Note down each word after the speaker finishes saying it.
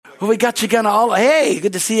Well, we got you kind of all, hey,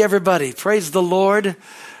 good to see everybody. Praise the Lord.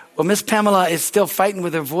 Well, Miss Pamela is still fighting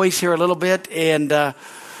with her voice here a little bit, and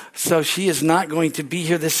so she is not going to be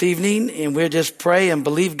here this evening, and we'll just pray and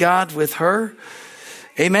believe God with her.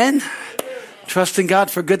 Amen. Trusting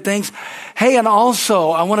God for good things. Hey, and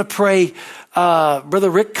also I want to pray,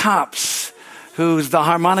 Brother Rick Copps, who's the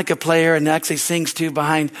harmonica player and actually sings too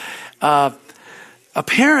behind,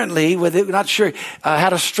 apparently, not sure,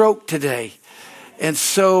 had a stroke today. And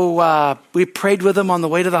so we prayed with him on the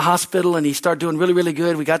way to the hospital, and he started doing really, really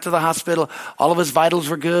good. We got to the hospital. All of his vitals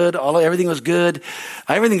were good. Everything was good.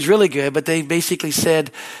 Everything's really good, but they basically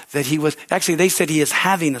said that they said he is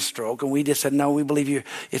having a stroke, and we just said, no, we believe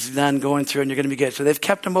it's done going through, and you're going to be good. So they've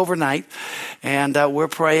kept him overnight, and we're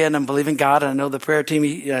praying and believing God. And I know the prayer team,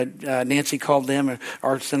 Nancy called them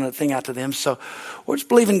or sent a thing out to them. So we're just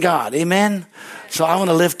believing God. Amen. So I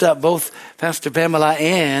want to lift up both Pastor Pamela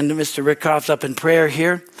and Mr. Rick Koffs up in prayer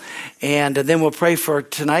here. And then we'll pray for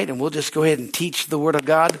tonight, and we'll just go ahead and teach the Word of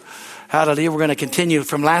God. Hallelujah. We're going to continue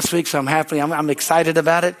from last week, so I'm happy. I'm excited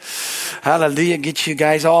about it. Hallelujah. Get you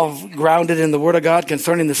guys all grounded in the Word of God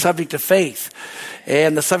concerning the subject of faith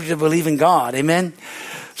and the subject of believing God. Amen.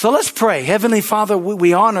 So let's pray. Heavenly Father,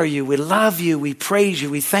 we honor you. We love you. We praise you.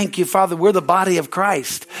 We thank you, Father. We're the body of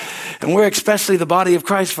Christ, and we're especially the body of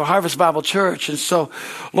Christ for Harvest Bible Church. And so,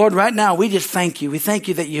 Lord, right now, we just thank you. We thank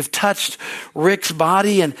you that you've touched Rick's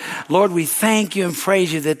body. And Lord, we thank you and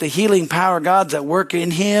praise you that the healing power of God's at work in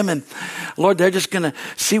him. And Lord, they're just going to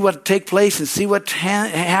see what take place and see what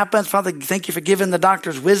happens. Father, thank you for giving the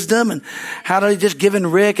doctors wisdom, and how to just giving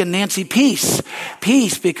Rick and Nancy peace,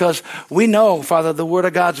 because we know, Father, the Word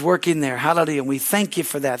of God's working there. Hallelujah. And we thank you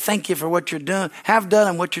for that. Thank you for what you're doing, have done,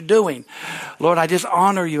 and what you're doing. Lord, I just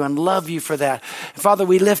honor you and love you for that. And Father,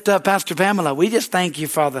 we lift up Pastor Pamela. We just thank you,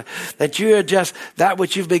 Father, that you are just that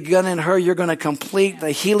which you've begun in her, you're going to complete.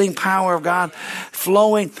 The healing power of God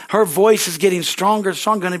flowing. Her voice is getting stronger,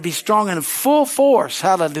 going to be strong in full force.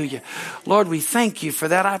 Hallelujah. Lord, we thank you for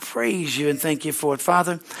that. I praise you and thank you for it,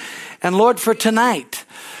 Father. And Lord, for tonight,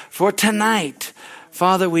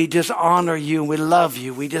 Father, we just honor you and we love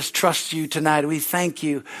you. We just trust you tonight. We thank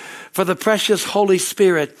you for the precious Holy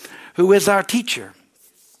Spirit who is our teacher.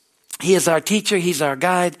 He is our teacher. He's our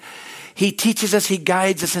guide. He teaches us. He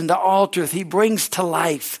guides us into all truth. He brings to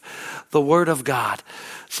life the Word of God.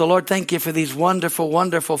 So Lord, thank you for these wonderful,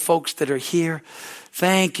 wonderful folks that are here.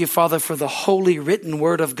 Thank you, Father, for the holy written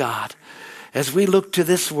Word of God. As we look to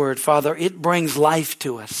this Word, Father, it brings life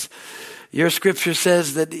to us. Your scripture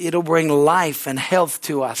says that it'll bring life and health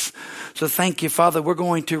to us. So thank you, Father. We're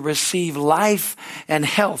going to receive life and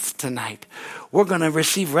health tonight. We're going to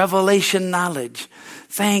receive revelation knowledge.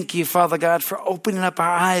 Thank you, Father God, for opening up our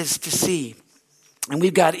eyes to see. And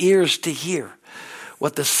we've got ears to hear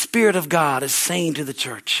what the Spirit of God is saying to the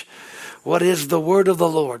church. What is the word of the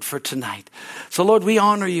Lord for tonight? So Lord, we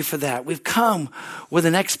honor you for that. We've come with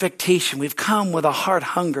an expectation. We've come with a heart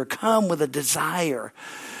hunger, come with a desire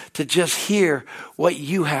to just hear what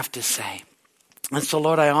you have to say. And so,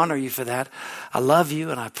 Lord, I honor you for that. I love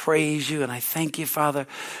you and I praise you and I thank you, Father.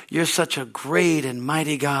 You're such a great and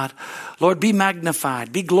mighty God. Lord, be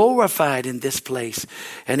magnified, be glorified in this place.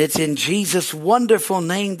 And it's in Jesus' wonderful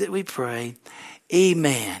name that we pray.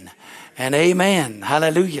 Amen and amen.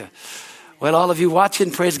 Hallelujah. Well, all of you watching,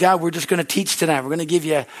 praise God, we're just going to teach tonight. We're going to give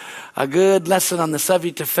you a good lesson on the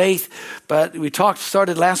subject of faith. But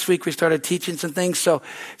started last week, we started teaching some things. So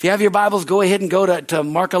if you have your Bibles, go ahead and go to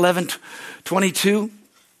Mark 11:22.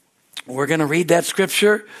 We're going to read that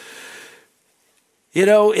scripture. You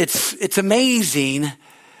know, it's amazing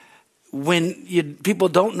when people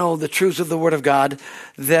don't know the truths of the Word of God,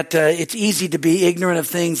 that it's easy to be ignorant of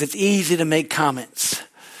things. It's easy to make comments.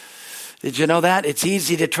 Did you know that? It's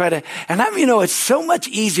easy to try to, and it's so much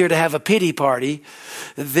easier to have a pity party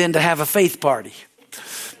than to have a faith party.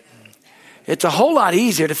 It's a whole lot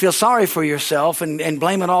easier to feel sorry for yourself and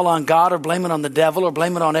blame it all on God or blame it on the devil or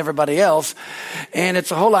blame it on everybody else. And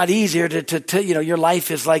it's a whole lot easier to your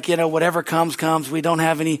life is like, whatever comes. We don't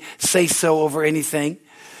have any say so over anything.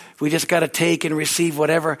 We just got to take and receive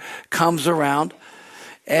whatever comes around.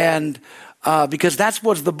 And because that's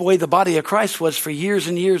what the way the body of Christ was for years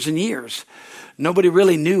and years and years. Nobody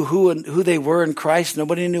really knew who they were in Christ.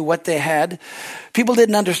 Nobody knew what they had. People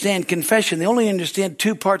didn't understand confession. They only understand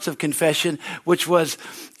two parts of confession, which was,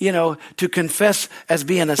 to confess as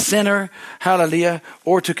being a sinner, hallelujah,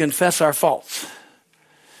 or to confess our faults.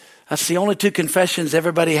 That's the only two confessions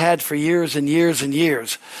everybody had for years and years and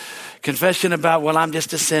years. Confession about, well, I'm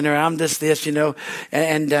just a sinner, I'm just this, and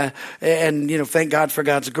thank God for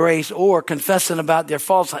God's grace, or confessing about their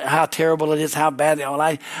faults, how terrible it is, how bad,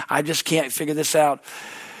 I just can't figure this out.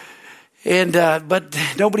 And but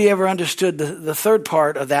nobody ever understood the third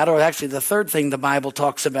part of that, or actually the third thing the Bible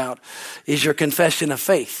talks about is your confession of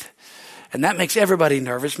faith. And that makes everybody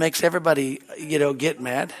nervous, makes everybody, get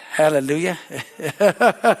mad. Hallelujah.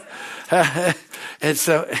 And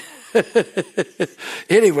so,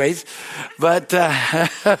 anyways, but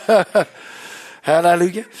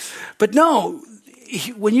hallelujah. But no,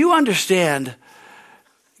 when you understand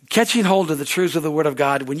catching hold of the truths of the Word of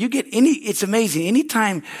God, when you get it's amazing.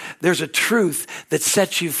 Anytime there's a truth that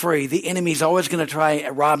sets you free, the enemy's always going to try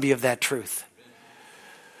and rob you of that truth.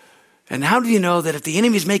 And how do you know that if the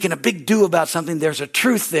enemy's making a big do about something, there's a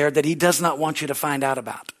truth there that he does not want you to find out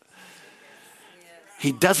about?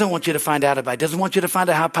 He doesn't want you to find out about it. He doesn't want you to find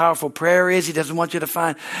out how powerful prayer is. He doesn't want you to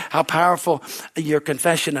find how powerful your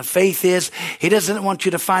confession of faith is. He doesn't want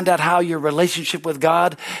you to find out how your relationship with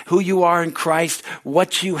God, who you are in Christ,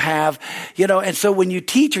 what you have, and so when you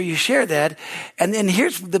teach or you share that, and then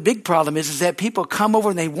here's the big problem is that people come over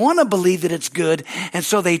and they want to believe that it's good, and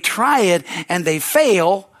so they try it and they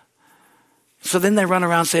fail, so then they run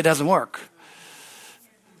around and say it doesn't work.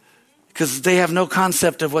 Because they have no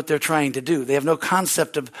concept of what they're trying to do. They have no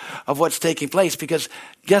concept of what's taking place. Because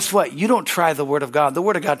guess what? You don't try the Word of God. The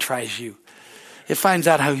Word of God tries you. It finds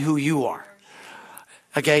out who you are.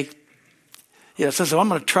 Okay? So I'm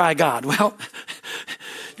going to try God. Well,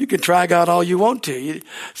 you can try God all you want to.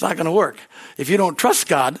 It's not going to work. If you don't trust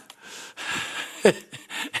God,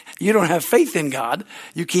 you don't have faith in God,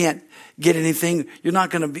 you can't get anything. You're not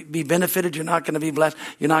going to be benefited. You're not going to be blessed.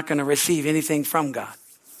 You're not going to receive anything from God.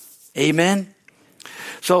 Amen.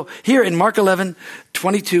 So here in Mark 11,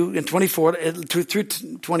 22 and 24 through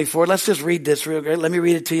 24, let's just read this real quick. Let me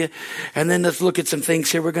read it to you. And then let's look at some things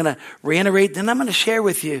here. We're going to reiterate. Then I'm going to share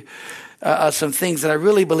with you some things that I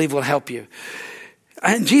really believe will help you.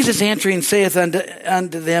 And Jesus answering saith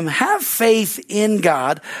unto them, have faith in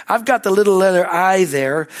God. I've got the little letter I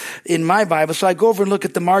there in my Bible. So I go over and look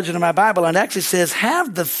at the margin of my Bible, and it actually says,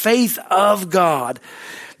 have the faith of God.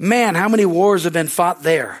 Man, how many wars have been fought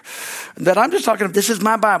there? That I'm just talking, this is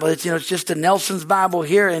my Bible. It's, it's just a Nelson's Bible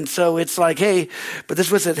here. And so it's like, hey, but this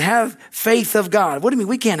was it, have faith of God. What do you mean?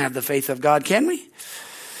 We can't have the faith of God, can we?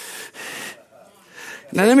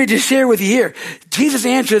 Now let me just share with you here. Jesus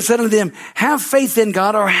answered and said unto them, have faith in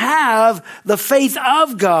God, or have the faith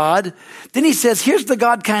of God. Then he says, here's the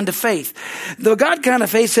God kind of faith. The God kind of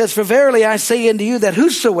faith says, for verily I say unto you that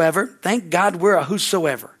whosoever, thank God we're a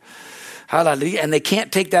whosoever. Hallelujah. And they can't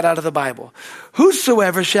take that out of the Bible.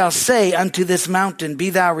 Whosoever shall say unto this mountain, be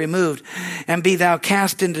thou removed, and be thou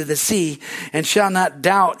cast into the sea, and shall not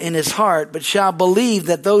doubt in his heart, but shall believe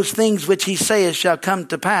that those things which he saith shall come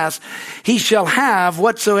to pass, he shall have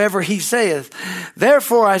whatsoever he saith.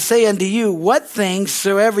 Therefore I say unto you, what things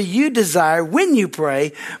soever you desire when you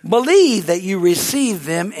pray, believe that you receive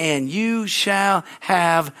them, and you shall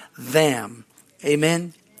have them.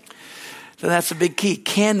 Amen. So that's a big key.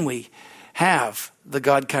 Can we have the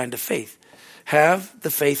God kind of faith? Have the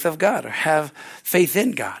faith of God, or have faith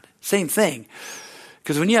in God. Same thing.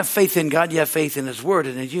 Because when you have faith in God, you have faith in His Word.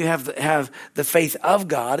 And as you have the faith of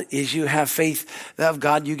God, is you have faith of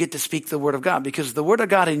God, you get to speak the Word of God. Because the Word of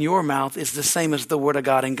God in your mouth is the same as the Word of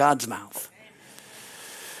God in God's mouth.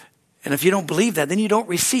 And if you don't believe that, then you don't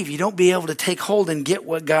receive. You don't be able to take hold and get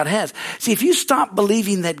what God has. See, if you stop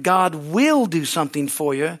believing that God will do something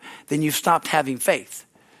for you, then you've stopped having faith.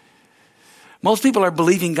 Most people are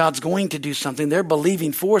believing God's going to do something. They're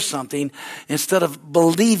believing for something instead of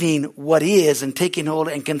believing what is and taking hold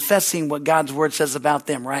and confessing what God's Word says about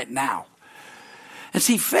them right now. And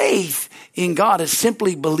see, faith in God is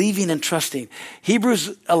simply believing and trusting.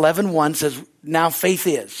 Hebrews 11:1 says, now faith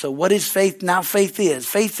is. So what is faith? Now faith is.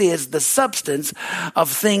 Faith is the substance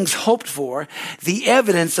of things hoped for, the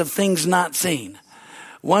evidence of things not seen.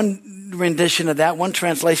 One rendition of that, one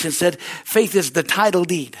translation said, faith is the title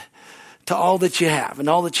deed to all that you have and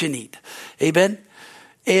all that you need. Amen?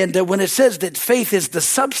 And when it says that faith is the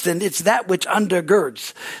substance, it's that which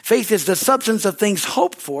undergirds. Faith is the substance of things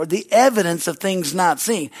hoped for, the evidence of things not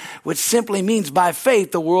seen, which simply means by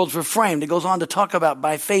faith the worlds were framed. It goes on to talk about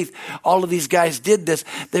by faith all of these guys did this.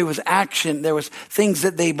 There was action. There was things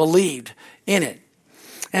that they believed in it.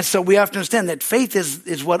 And so we have to understand that faith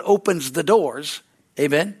is what opens the doors.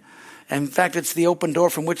 Amen? And in fact, it's the open door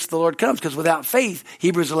from which the Lord comes. Because without faith,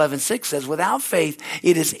 Hebrews 11:6 says, without faith,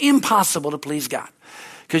 it is impossible to please God.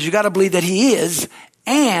 Because you got to believe that He is,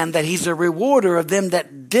 and that He's a rewarder of them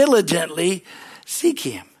that diligently seek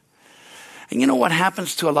Him. And you know what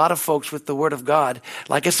happens to a lot of folks with the Word of God?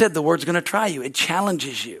 Like I said, the Word's going to try you. It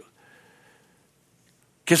challenges you.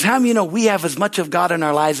 Because how many of you know we have as much of God in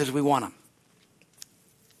our lives as we want Him?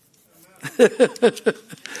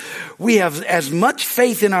 We have as much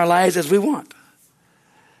faith in our lives as we want.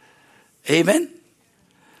 Amen?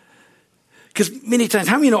 Because many times,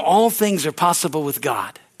 how many know all things are possible with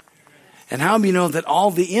God? And how many know that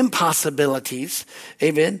all the impossibilities,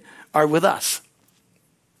 amen, are with us?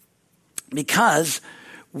 Because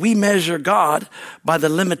we measure God by the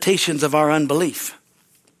limitations of our unbelief.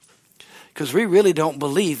 Because we really don't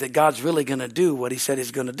believe that God's really going to do what he said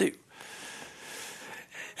he's going to do.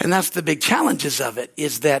 And that's the big challenges of it,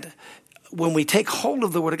 is that when we take hold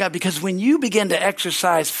of the word of God, because when you begin to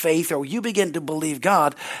exercise faith or you begin to believe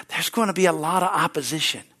God, there's going to be a lot of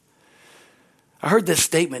opposition. I heard this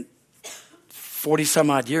statement 40 some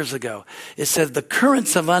odd years ago. It said, the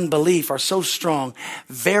currents of unbelief are so strong,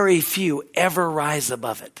 very few ever rise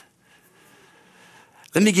above it.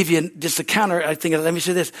 Let me give you just a counter. Let me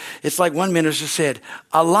say this. It's like one minister said,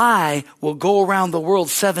 a lie will go around the world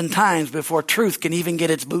 7 times before truth can even get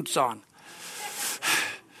its boots on.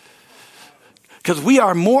 Because we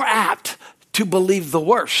are more apt to believe the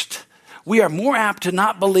worst. We are more apt to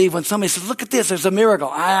not believe when somebody says, look at this, there's a miracle.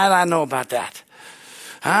 I don't know about that.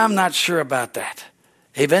 I'm not sure about that.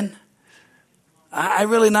 Amen? I'm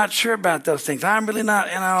really not sure about those things. I'm really not,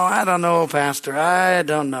 I don't know, Pastor. I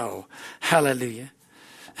don't know. Hallelujah.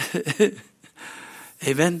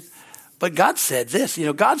 Amen? But God said this.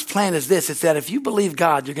 God's plan is this. It's that if you believe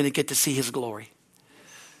God, you're going to get to see his glory.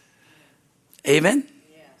 Amen?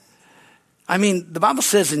 The Bible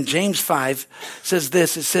says in James 5, says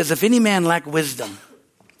this. It says, if any man lack wisdom,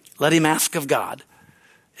 let him ask of God.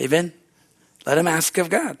 Amen? Let him ask of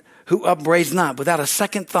God, who upbraids not. Without a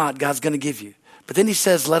second thought, God's going to give you. But then he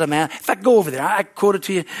says, let him ask. In fact, go over there. I quote it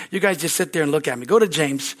to you. You guys just sit there and look at me. Go to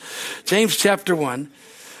James. James chapter 1.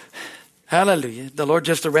 Hallelujah. The Lord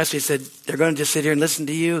just arrested. He said, they're going to just sit here and listen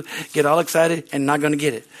to you, get all excited, and not going to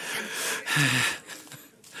get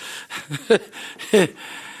it.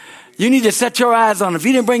 You need to set your eyes on it. If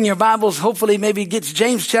you didn't bring your Bibles, hopefully maybe it gets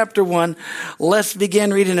James chapter 1. Let's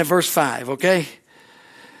begin reading at verse 5, okay?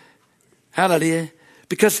 Hallelujah.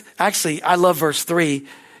 Because actually, I love verse 3.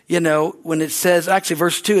 When it says, actually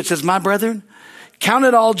verse 2, it says, my brethren, count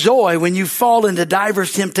it all joy when you fall into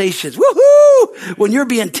diverse temptations. Woohoo! When you're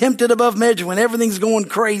being tempted above measure, when everything's going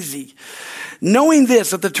crazy. Knowing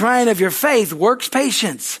this, that the trying of your faith works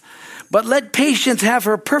patience. But let patience have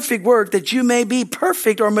her perfect work, that you may be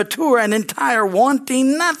perfect or mature and entire,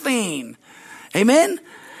 wanting nothing. Amen?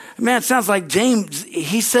 Man, it sounds like James,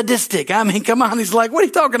 he's sadistic. Come on. He's like, what are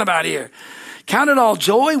you talking about here? Count it all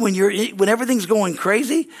joy when everything's going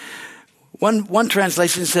crazy. One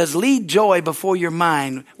translation says, lead joy before your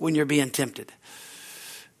mind when you're being tempted.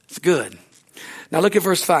 It's good. Now look at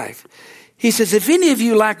verse 5. He says, if any of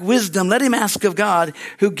you lack wisdom, let him ask of God,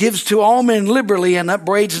 who gives to all men liberally and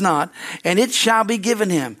upbraids not, and it shall be given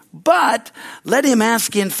him. But let him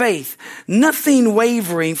ask in faith, nothing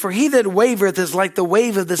wavering, for he that wavereth is like the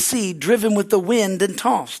wave of the sea, driven with the wind and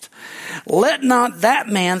tossed. Let not that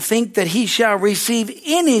man think that he shall receive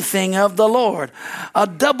anything of the Lord. A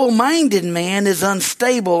double-minded man is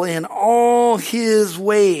unstable in all his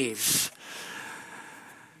ways.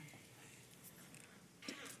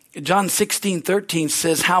 John 16:13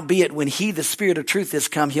 says, howbeit when he, the Spirit of truth, is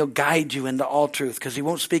come, he'll guide you into all truth, because he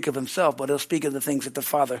won't speak of himself, but he'll speak of the things that the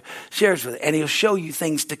Father shares with, and he'll show you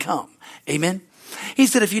things to come. Amen? He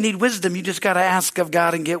said, if you need wisdom, you just got to ask of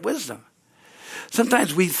God and get wisdom.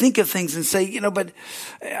 Sometimes we think of things and say, but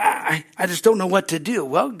I just don't know what to do.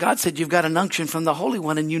 Well, God said you've got an unction from the Holy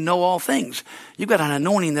One and you know all things. You've got an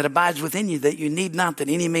anointing that abides within you, that you need not that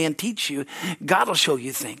any man teach you. God will show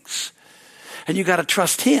you things. And you got to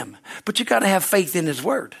trust him. But you got to have faith in his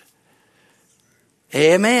word.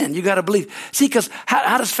 Amen. You got to believe. See, because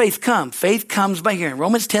how does faith come? Faith comes by hearing.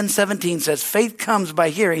 Romans 10:17 says faith comes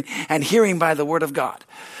by hearing, and hearing by the word of God.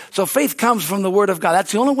 So faith comes from the word of God.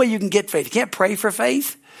 That's the only way you can get faith. You can't pray for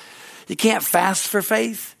faith. You can't fast for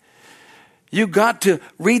faith. You got to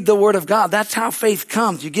read the word of God. That's how faith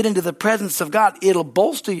comes. You get into the presence of God. It'll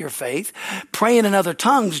bolster your faith. Praying in other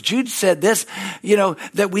tongues. Jude said this,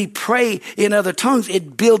 that we pray in other tongues.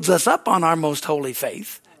 It builds us up on our most holy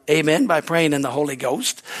faith. Amen. By praying in the Holy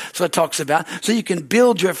Ghost. So it talks about, so you can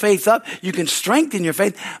build your faith up. You can strengthen your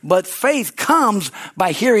faith. But faith comes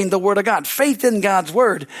by hearing the word of God. Faith in God's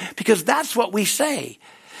word. Because that's what we say.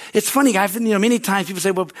 It's funny. Many times people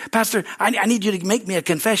say, well, Pastor, I need you to make me a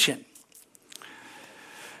confession.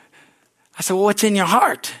 I said, well, what's in your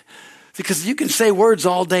heart? Because you can say words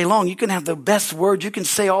all day long. You can have the best words. You can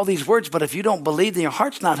say all these words. But if you don't believe and your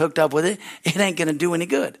heart's not hooked up with it, it ain't going to do any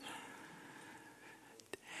good.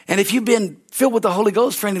 And if you've been filled with the Holy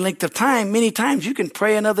Ghost for any length of time, many times you can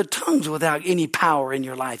pray in other tongues without any power in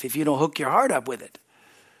your life if you don't hook your heart up with it.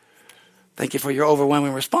 Thank you for your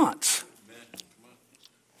overwhelming response.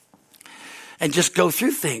 And just go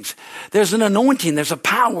through things. There's an anointing, there's a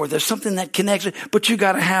power, there's something that connects, but you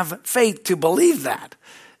got to have faith to believe that.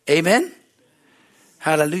 Amen?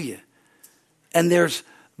 Hallelujah. And there's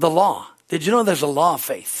the law. Did you know there's a law of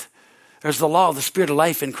faith? There's the law of the Spirit of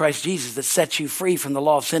life in Christ Jesus that sets you free from the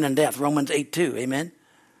law of sin and death. Romans 8:2. Amen?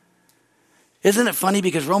 Isn't it funny?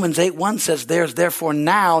 Because Romans 8:1 says, there's therefore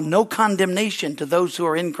now no condemnation to those who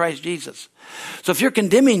are in Christ Jesus. So if you're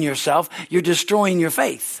condemning yourself, you're destroying your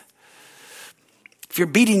faith. If you're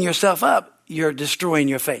beating yourself up, you're destroying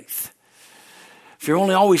your faith. If you're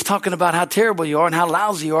only always talking about how terrible you are and how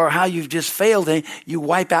lousy you are, or how you've just failed, you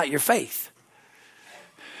wipe out your faith.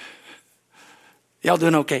 Y'all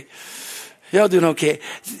doing okay? Y'all doing okay?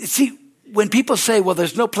 See, when people say, well,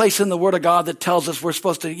 there's no place in the Word of God that tells us we're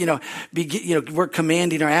supposed to, we're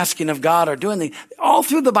commanding or asking of God or doing things. All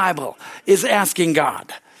through the Bible is asking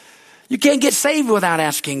God. You can't get saved without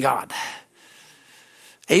asking God.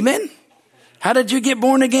 Amen? How did you get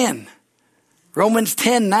born again? Romans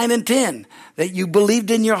 10:9-10. That you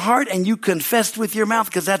believed in your heart and you confessed with your mouth,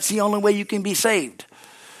 because that's the only way you can be saved.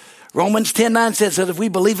 Romans 10:9 says that if we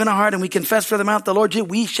believe in our heart and we confess with our mouth the Lord Jesus,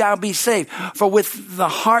 we shall be saved. For with the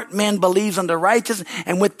heart man believes unto righteousness,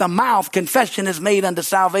 and with the mouth confession is made unto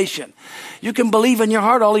salvation. You can believe in your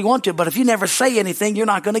heart all you want to, but if you never say anything, you're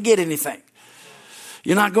not going to get anything.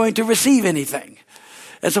 You're not going to receive anything.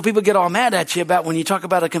 And so people get all mad at you about when you talk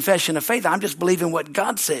about a confession of faith. I'm just believing what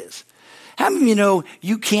God says. How many of you know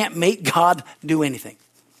you can't make God do anything?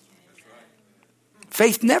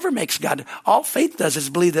 Faith never makes God. All faith does is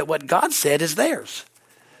believe that what God said is theirs.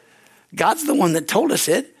 God's the one that told us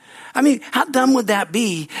it. I mean, how dumb would that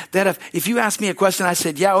be that if you asked me a question, I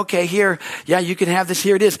said, yeah, okay, here, yeah, you can have this,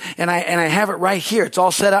 here it is. And I have it right here. It's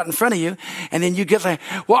all set out in front of you. And then you get like,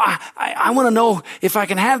 well, I want to know if I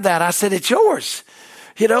can have that. I said, it's yours.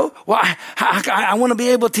 You know, well, I want to be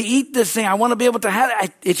able to eat this thing. I want to be able to have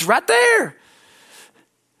it. It's right there.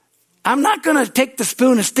 I'm not going to take the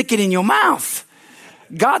spoon and stick it in your mouth.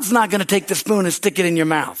 God's not going to take the spoon and stick it in your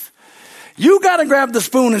mouth. You got to grab the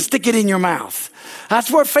spoon and stick it in your mouth.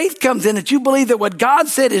 That's where faith comes in, that you believe that what God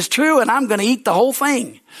said is true, and I'm going to eat the whole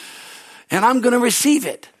thing. And I'm going to receive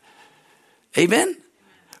it. Amen?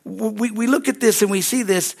 We look at this and we see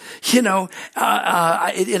this,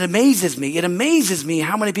 it amazes me. It amazes me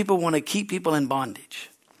how many people want to keep people in bondage.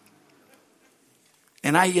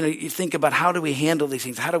 And you think about, how do we handle these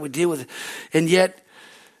things? How do we deal with it? And yet,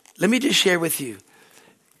 let me just share with you.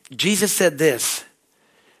 Jesus said this,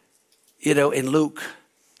 in Luke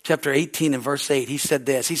chapter 18 and verse 8, he said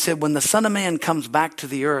this. He said, when the Son of Man comes back to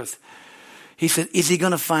the earth, he said, is he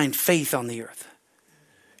going to find faith on the earth?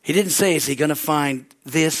 He didn't say, is he going to find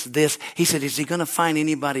this? He said, is he going to find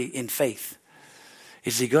anybody in faith?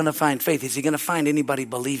 Is he going to find faith? Is he going to find anybody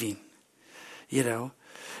believing? And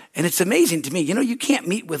it's amazing to me. You can't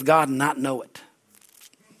meet with God and not know it.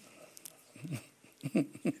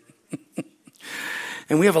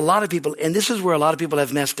 And we have a lot of people, and this is where a lot of people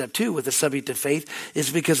have messed up too with the subject of faith, is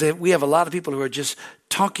because we have a lot of people who are just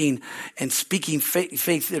talking and speaking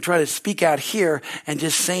faith. They're trying to speak out here and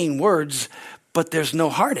just saying words, but there's no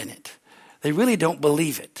heart in it. They really don't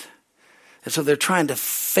believe it. And so they're trying to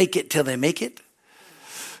fake it till they make it.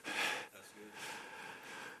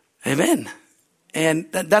 Amen.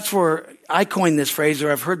 And that's where I coined this phrase,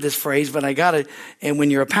 or I've heard this phrase, but I got it. And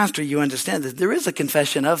when you're a pastor, you understand that there is a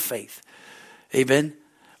confession of faith. Amen.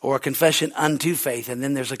 Or a confession unto faith. And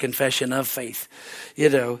then there's a confession of faith,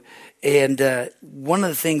 And one of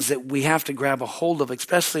the things that we have to grab a hold of,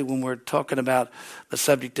 especially when we're talking about the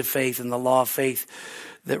subject of faith and the law of faith,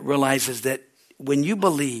 that realizes that when you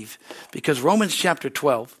believe, because Romans chapter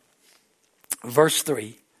 12, verse 3,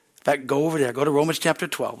 in fact, go over there, go to Romans chapter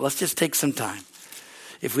 12. Let's just take some time.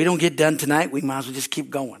 If we don't get done tonight, we might as well just keep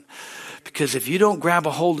going. Because if you don't grab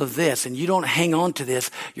a hold of this and you don't hang on to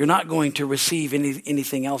this, you're not going to receive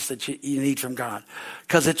anything else that you need from God.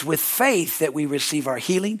 Because it's with faith that we receive our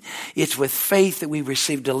healing. It's with faith that we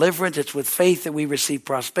receive deliverance. It's with faith that we receive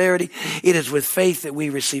prosperity. It is with faith that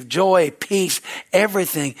we receive joy, peace.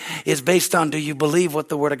 Everything is based on, do you believe what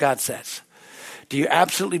the Word of God says? Do you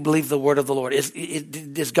absolutely believe the word of the Lord?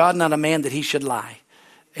 Is God not a man that he should lie?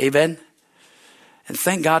 Amen? And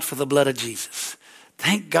thank God for the blood of Jesus.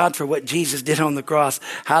 Thank God for what Jesus did on the cross.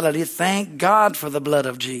 Hallelujah. Thank God for the blood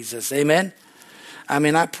of Jesus. Amen. I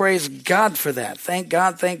mean, I praise God for that. Thank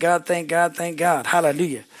God, thank God, thank God, thank God.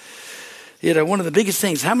 Hallelujah. One of the biggest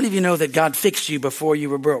things, how many of you know that God fixed you before you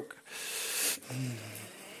were broke?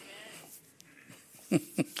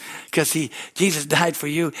 Because Jesus died for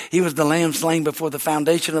you. He was the lamb slain before the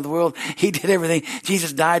foundation of the world. He did everything.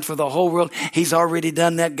 Jesus died for the whole world. He's already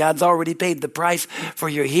done that. God's already paid the price for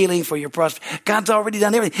your healing, for your prosperity. God's already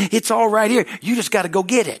done everything. It's all right here. You just got to go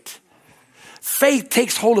get it. Faith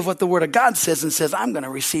takes hold of what the word of God says and says, I'm going to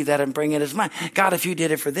receive that and bring it as mine. God, if you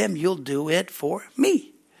did it for them, you'll do it for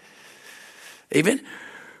me. Amen.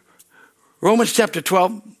 Romans chapter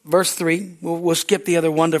 12, verse 3. We'll skip the other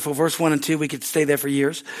wonderful verse 1 and 2. We could stay there for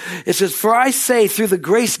years. It says, for I say through the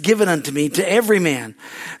grace given unto me to every man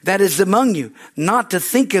that is among you, not to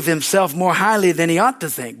think of himself more highly than he ought to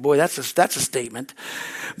think. Boy, that's a statement.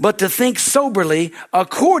 But to think soberly,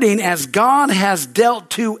 according as God has dealt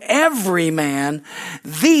to every man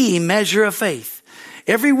the measure of faith.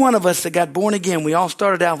 Every one of us that got born again, we all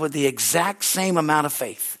started out with the exact same amount of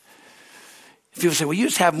faith. People say, well, you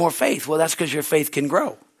just have more faith. Well, that's because your faith can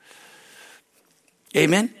grow.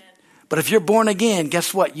 Amen? But if you're born again,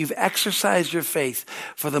 guess what? You've exercised your faith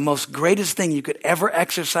for the most greatest thing you could ever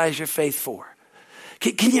exercise your faith for.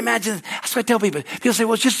 Can you imagine? That's what I tell people. People say,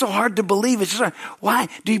 well, it's just so hard to believe. It's just hard. Why?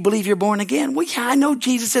 Do you believe you're born again? Well, yeah, I know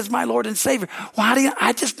Jesus is my Lord and Savior. Why do you?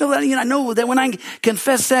 I just know that. I know that when I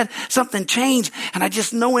confess that, something changed. And I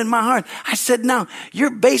just know in my heart. I said, no, you're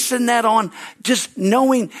basing that on just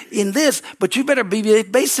knowing in this, but you better be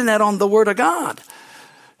basing that on the Word of God.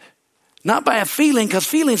 Not by a feeling, because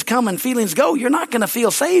feelings come and feelings go. You're not going to feel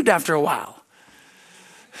saved after a while.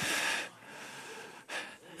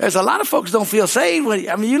 There's a lot of folks don't feel saved.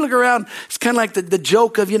 I mean, you look around, it's kind of like the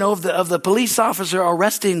joke of the police officer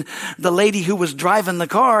arresting the lady who was driving the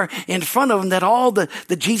car in front of him, that all the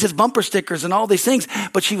Jesus bumper stickers and all these things,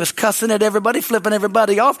 but she was cussing at everybody, flipping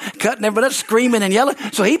everybody off, cutting everybody up, screaming and yelling.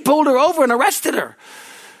 So he pulled her over and arrested her.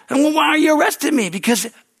 And well, why are you arresting me? Because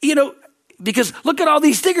look at all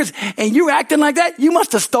these stickers and you're acting like that. You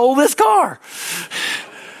must have stole this car.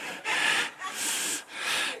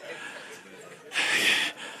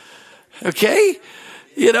 Okay?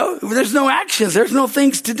 There's no actions. There's no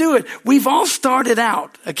things to do it. We've all started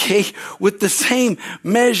out, okay, with the same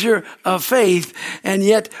measure of faith. And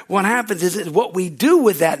yet what happens is that what we do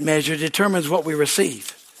with that measure determines what we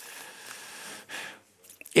receive.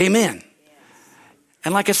 Amen.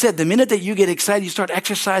 And like I said, the minute that you get excited, you start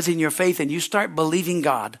exercising your faith and you start believing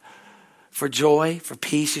God for joy, for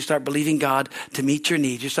peace. You start believing God to meet your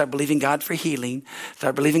needs. You start believing God for healing.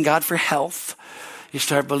 Start believing God for health. You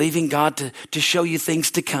start believing God to show you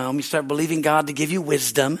things to come. You start believing God to give you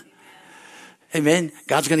wisdom. Amen.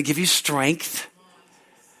 God's going to give you strength.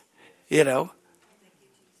 Amen.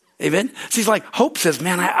 So he's like, hope says,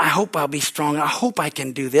 man, I hope I'll be strong. I hope I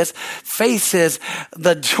can do this. Faith says,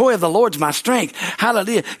 the joy of the Lord's my strength.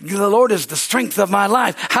 Hallelujah. The Lord is the strength of my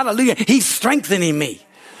life. Hallelujah. He's strengthening me.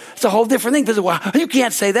 It's a whole different thing. People say, well, you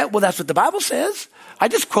can't say that. Well, that's what the Bible says. I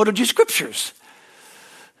just quoted you scriptures.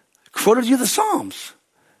 Quoted you the Psalms.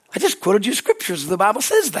 I just quoted you scriptures. The Bible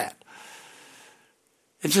says that.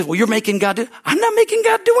 It says, well, you're making God do. I'm not making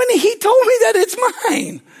God do anything. He told me that it's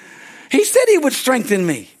mine. He said he would strengthen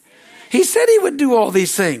me. He said he would do all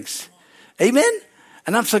these things. Amen.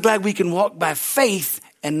 And I'm so glad we can walk by faith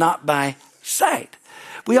and not by sight.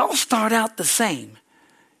 We all start out the same.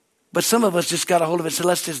 But some of us just got a hold of it and said,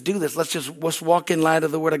 let's just do this. Let's walk in light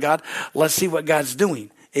of the Word of God. Let's see what God's doing.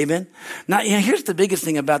 Amen. Now, here's the biggest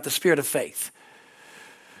thing about the spirit of faith.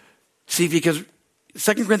 See, because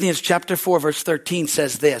 2 Corinthians chapter 4, verse 13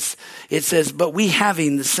 says this. It says, but we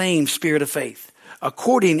having the same spirit of faith,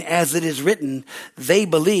 according as it is written, they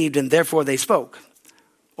believed and therefore they spoke.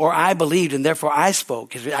 Or I believed and therefore I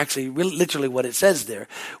spoke is actually literally what it says there.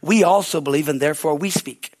 We also believe and therefore we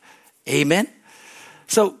speak. Amen.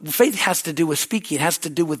 So faith has to do with speaking, has to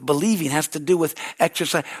do with believing, has to do with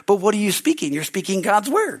exercise. But what are you speaking? You're speaking God's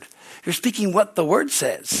word. You're speaking what the word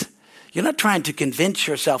says. You're not trying to convince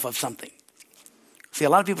yourself of something. See, a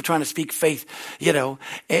lot of people trying to speak faith,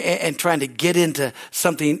 and trying to get into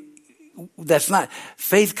something that's not.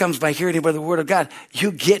 Faith comes by hearing by the word of God.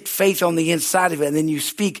 You get faith on the inside of it, and then you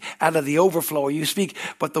speak out of the overflow. Or you speak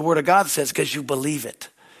what the word of God says because you believe it.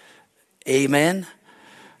 Amen.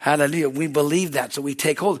 Hallelujah. We believe that, so we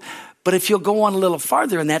take hold. But if you'll go on a little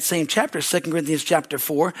farther in that same chapter, 2 Corinthians chapter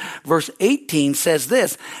 4, verse 18 says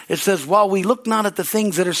this. It says, while we look not at the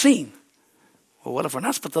things that are seen. Well, what if we're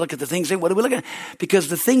not supposed to look at the things? What are we looking at? Because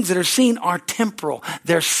the things that are seen are temporal.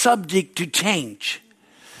 They're subject to change.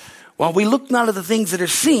 While we look not at the things that are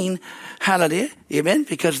seen, hallelujah, amen,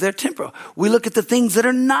 because they're temporal. We look at the things that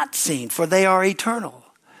are not seen, for they are eternal.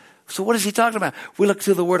 So what is he talking about? We look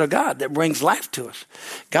through the word of God that brings life to us.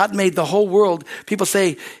 God made the whole world. People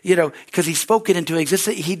say, because he spoke it into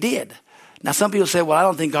existence. He did. Now, some people say, well, I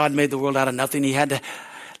don't think God made the world out of nothing. He had to.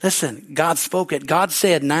 Listen, God spoke it. God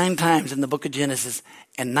said 9 times in the book of Genesis,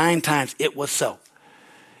 and 9 times it was so.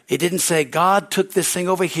 It didn't say God took this thing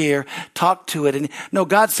over here, talked to it. No,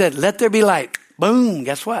 God said, let there be light. Boom.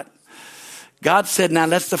 Guess what? God said, now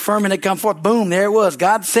let's the firmament come forth. Boom, there it was.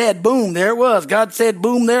 God said, boom, there it was. God said,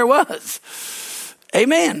 boom, there it was.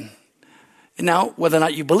 Amen. Now, whether or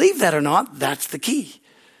not you believe that or not, that's the key.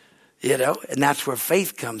 And that's where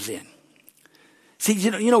faith comes in. See,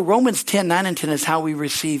 Romans 10, 9 and 10 is how we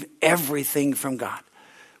receive everything from God.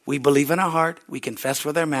 We believe in our heart. We confess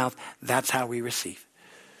with our mouth. That's how we receive.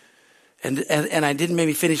 And I didn't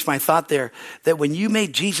maybe finish my thought there, that when you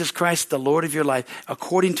made Jesus Christ the Lord of your life,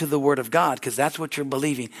 according to the word of God, because that's what you're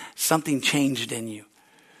believing, something changed in you.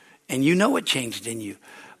 And you know it changed in you.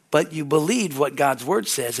 But you believed what God's word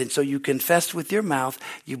says. And so you confessed with your mouth.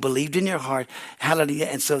 You believed in your heart. Hallelujah.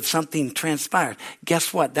 And so something transpired.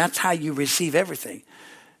 Guess what? That's how you receive everything.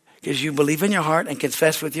 Because you believe in your heart and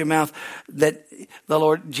confess with your mouth that the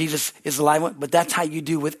Lord Jesus is alive. But that's how you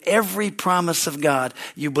do with every promise of God.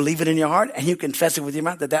 You believe it in your heart and you confess it with your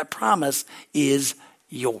mouth that promise is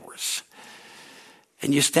yours.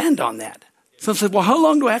 And you stand on that. Some say, well, how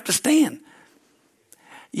long do I have to stand?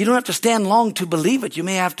 You don't have to stand long to believe it. You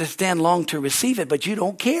may have to stand long to receive it, but you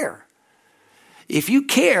don't care. If you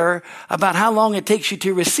care about how long it takes you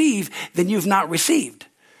to receive, then you've not received.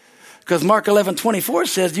 Because Mark 11:24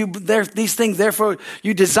 says, these things, therefore,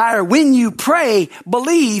 you desire when you pray,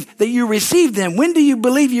 believe that you receive them. When do you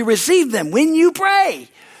believe you receive them? When you pray.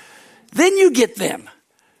 Then you get them.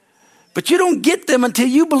 But you don't get them until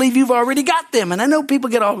you believe you've already got them. And I know people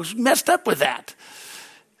get all messed up with that.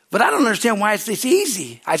 But I don't understand why it's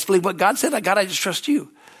easy. I just believe what God said. God, I just trust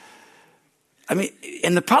you. I mean,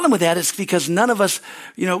 and the problem with that is because none of us,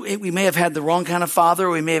 we may have had the wrong kind of father,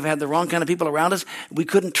 or we may have had the wrong kind of people around us. We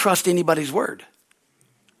couldn't trust anybody's word.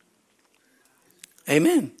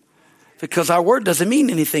 Amen. Because our word doesn't mean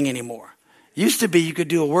anything anymore. Used to be you could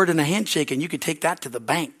do a word and a handshake and you could take that to the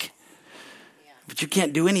bank. But you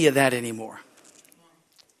can't do any of that anymore.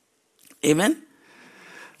 Amen.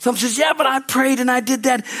 Some says, yeah, but I prayed and I did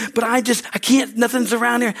that, but I can't, nothing's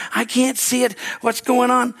around here. I can't see it. What's going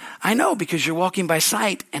on? I know, because you're walking by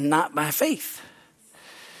sight and not by faith.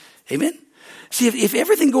 Amen. See, if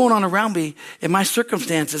everything going on around me in my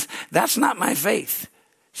circumstances, that's not my faith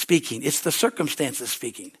speaking. It's the circumstances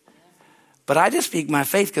speaking. But I just speak my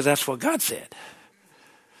faith because that's what God said.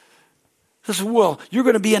 Says, well, you're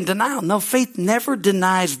going to be in denial. No, faith never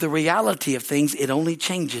denies the reality of things. It only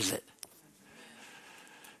changes it.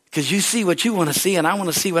 Because you see what you want to see and I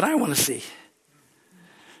want to see what I want to see.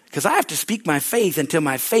 Because I have to speak my faith until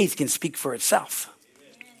my faith can speak for itself.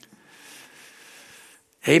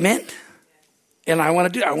 Amen. And I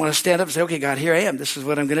want to stand up and say, okay, God, here I am. This is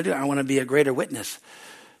what I'm going to do. I want to be a greater witness.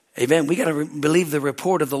 Amen. We got to believe the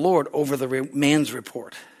report of the Lord over the man's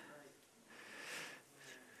report.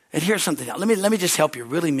 And here's something else. Let me just help you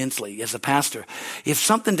really mentally as a pastor. If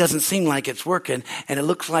something doesn't seem like it's working and it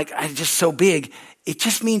looks like it's just so big, it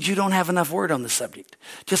just means you don't have enough word on the subject.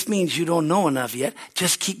 Just means you don't know enough yet.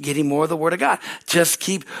 Just keep getting more of the word of God. Just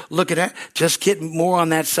keep looking at it. Just get more on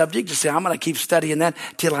that subject. Just say, I'm going to keep studying that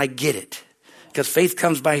till I get it. Because faith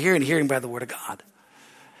comes by hearing and hearing by the word of God.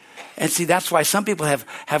 And see, that's why some people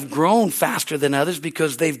have grown faster than others,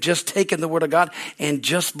 because they've just taken the word of God and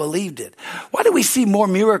just believed it. Why do we see more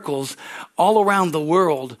miracles all around the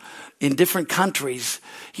world in different countries?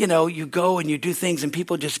 You go and you do things and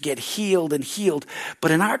people just get healed and healed. But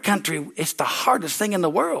in our country, it's the hardest thing in the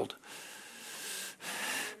world.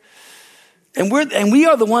 And we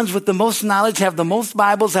are the ones with the most knowledge, have the most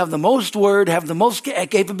Bibles, have the most word, have the most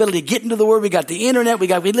capability to get into the word. We got the internet. We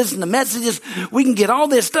listen to messages. We can get all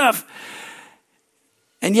this stuff.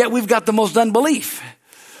 And yet we've got the most unbelief.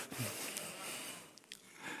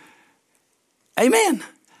 Amen.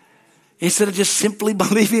 Instead of just simply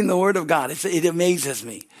believing the word of God. It amazes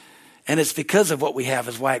me. And it's because of what we have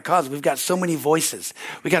is why it causes. We've got so many voices.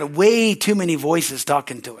 We got way too many voices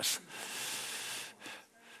talking to us.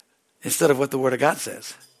 Instead of what the word of God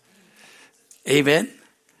says. Amen.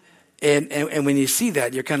 And when you see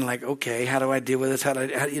that, you're kind of like, okay, how do I deal with this?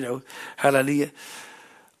 Hallelujah.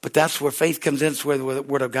 But that's where faith comes in. It's where the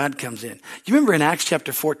word of God comes in. You remember in Acts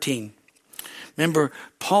chapter 14, remember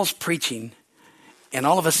Paul's preaching, and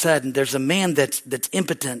all of a sudden there's a man that's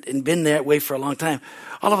impotent and been that way for a long time.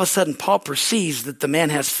 All of a sudden Paul perceives that the man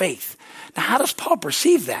has faith. Now, how does Paul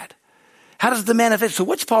perceive that? How does the man have faith? So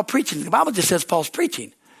what's Paul preaching? The Bible just says Paul's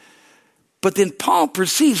preaching. But then Paul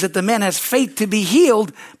perceives that the man has faith to be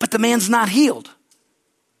healed, but the man's not healed.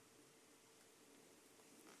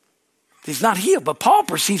 He's not healed, but Paul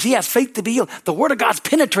perceives he has faith to be healed. The word of God's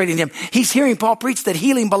penetrating him. He's hearing Paul preach that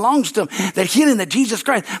healing belongs to him, that healing that Jesus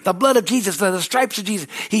Christ, the blood of Jesus, the stripes of Jesus.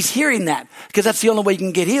 He's hearing that because that's the only way you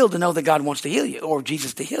can get healed, to know that God wants to heal you or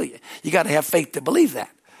Jesus to heal you. You got to have faith to believe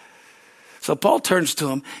that. So Paul turns to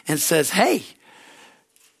him and says, hey,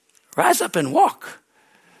 rise up and walk.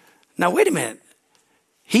 Now, wait a minute.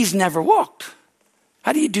 He's never walked.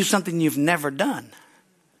 How do you do something you've never done?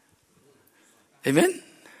 Amen?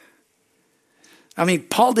 I mean,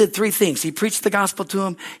 Paul did three things. He preached the gospel to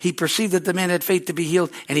him. He perceived that the man had faith to be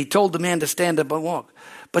healed. And he told the man to stand up and walk.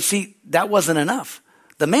 But see, that wasn't enough.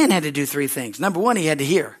 The man had to do three things. Number one, he had to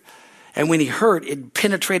hear. And when he heard, it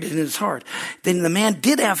penetrated in his heart. Then the man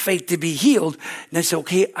did have faith to be healed. And they said,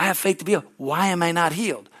 okay, I have faith to be healed. Why am I not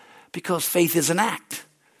healed? Because faith is an act.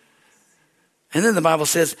 And then the Bible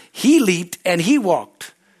says he leaped and he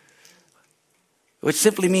walked. Which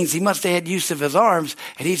simply means he must have had use of his arms.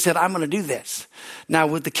 And he said, I'm going to do this. Now,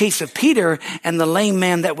 with the case of Peter and the lame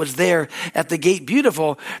man that was there at the gate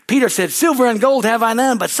beautiful, Peter said, silver and gold have I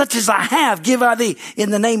none, but such as I have give I thee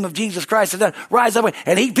in the name of Jesus Christ. And rise up.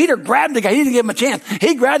 And Peter grabbed the guy. He didn't give him a chance.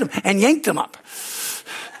 He grabbed him and yanked him up.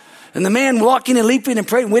 And the man walking and leaping and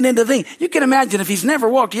praying went into the thing. You can imagine if he's never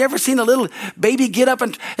walked. You ever seen a little baby get up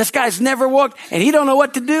and this guy's never walked and he don't know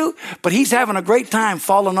what to do, but he's having a great time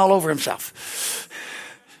falling all over himself.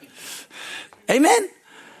 Amen.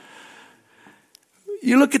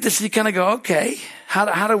 You look at this and you kind of go, okay,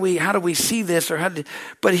 how do we see this?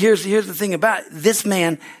 But here's the thing about it. This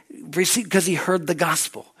man received because he heard the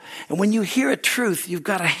gospel. And when you hear a truth, you've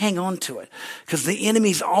got to hang on to it because the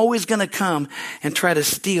enemy's always going to come and try to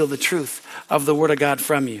steal the truth of the word of God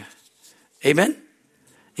from you. Amen.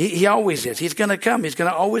 He always is. He's going to come. He's going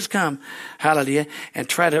to always come. Hallelujah. And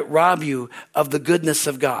try to rob you of the goodness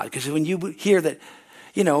of God. Because when you hear that,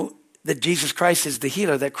 that Jesus Christ is the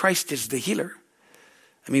healer, that Christ is the healer.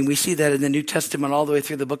 I mean, we see that in the New Testament all the way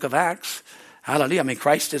through the book of Acts. Hallelujah. I mean,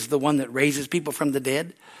 Christ is the one that raises people from the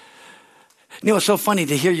dead. It's so funny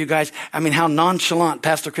to hear you guys. I mean, how nonchalant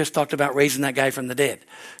Pastor Chris talked about raising that guy from the dead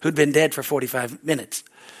who'd been dead for 45 minutes.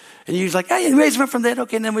 And you're like, hey, raise him up from the dead.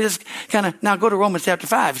 Okay. And then we just kind of now go to Romans chapter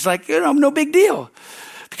 5. It's like, no big deal.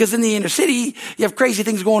 Because in the inner city, you have crazy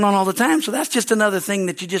things going on all the time. So that's just another thing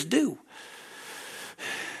that you just do.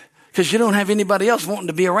 Because you don't have anybody else wanting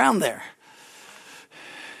to be around there.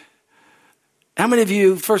 How many of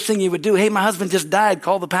you, first thing you would do, hey, my husband just died,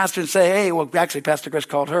 call the pastor and say, hey, well, actually, Pastor Chris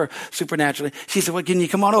called her supernaturally. She said, well, can you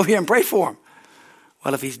come on over here and pray for him?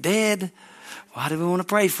 Well, if he's dead, why do we want to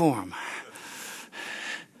pray for him?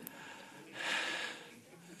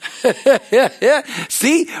 yeah.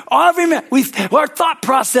 See, all of them, our thought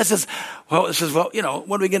process is, what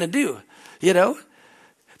are we going to do?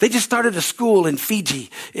 They just started a school in Fiji,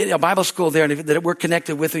 a Bible school there that we're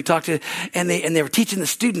connected with. We talked to, and they were teaching the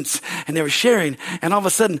students, and they were sharing. And all of a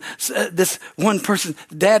sudden, this one person,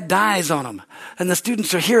 dad dies on them, and the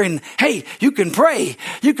students are hearing, "Hey, you can pray,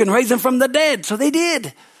 you can raise them from the dead." So they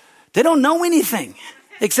did. They don't know anything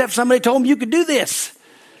except somebody told them you could do this,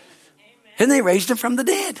 and they raised him from the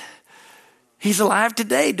dead. He's alive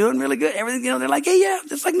today, doing really good. Everything, they're like, "Hey, yeah,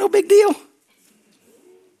 it's like no big deal."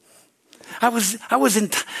 I was in,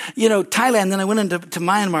 Thailand. Then I went into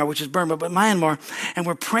Myanmar, which is Burma, but Myanmar, and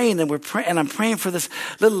we're praying, and I'm praying for this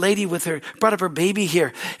little lady with her, brought up her baby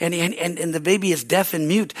here, and the baby is deaf and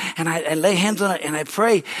mute, and I lay hands on it, and I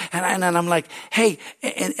pray, and I'm like, hey,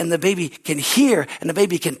 and the baby can hear, and the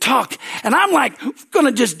baby can talk, and I'm like,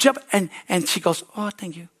 gonna just jump, and she goes, oh,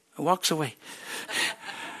 thank you, and walks away.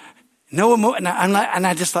 No more, and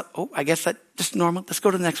I just thought, oh, I guess that's just normal. Let's go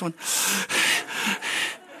to the next one.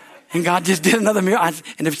 And God just did another miracle.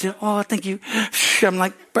 And they said, oh, thank you. I'm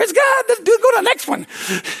like, praise God, let's go to the next one.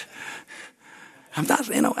 I'm not,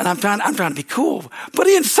 and I'm trying to be cool. But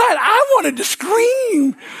inside, I wanted to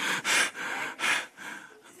scream.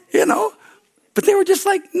 But they were just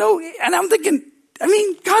like, no. And I'm thinking,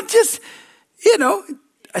 God just,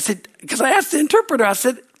 I said, because I asked the interpreter, I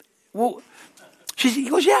said, well, he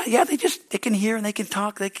goes, yeah, they can hear and they can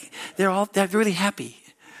talk. They're really happy.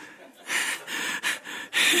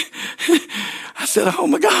 I said, oh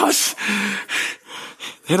my gosh.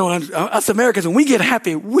 Us Americans, when we get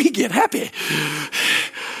happy, we get happy.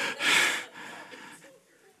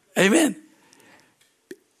 Amen.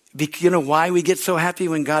 You know why we get so happy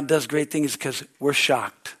when God does great things? Because we're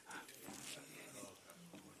shocked.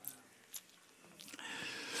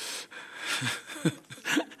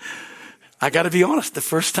 I got to be honest. The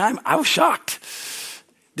first time I was shocked.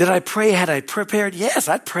 Did I pray? Had I prepared? Yes,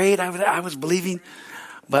 I prayed. I was believing.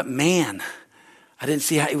 But man, I didn't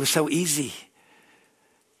see how it was so easy.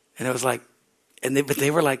 And it was like, but they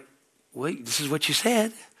were like, well, this is what you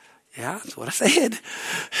said. Yeah, that's what I said.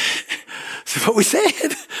 That's what we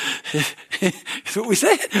said. That's what we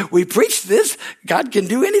said. We preached this. God can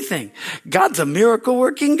do anything. God's a miracle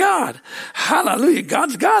working God. Hallelujah.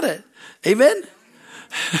 God's got it. Amen.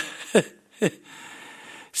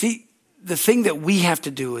 See, the thing that we have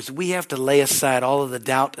to do is we have to lay aside all of the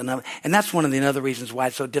doubt. And that's one of the other reasons why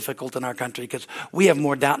it's so difficult in our country, because we have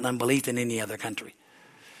more doubt and unbelief than any other country.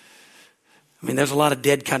 I mean, there's a lot of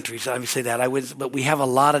dead countries. I would say that. But we have a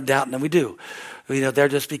lot of doubt, and we do. They're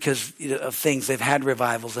just because of things. They've had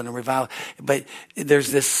revivals and a revival. But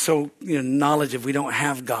there's this knowledge of we don't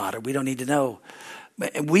have God, or we don't need to know.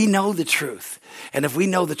 But we know the truth. And if we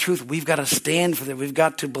know the truth, we've got to stand for that. We've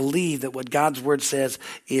got to believe that what God's word says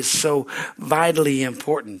is so vitally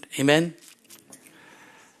important. Amen?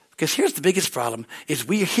 Because here's the biggest problem, is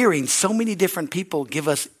we're hearing so many different people give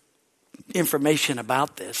us information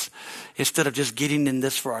about this instead of just getting in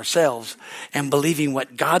this for ourselves and believing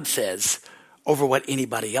what God says over what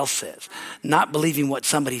anybody else says, not believing what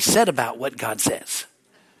somebody said about what God says.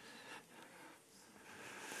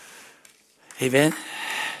 Amen.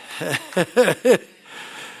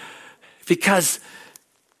 Because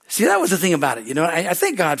see, that was the thing about it. I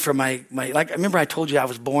thank God for my I remember I told you I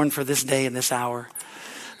was born for this day and this hour.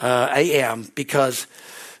 I am, because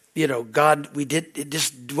God, we did it,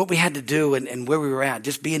 just what we had to do and where we were at,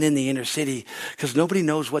 just being in the inner city, because nobody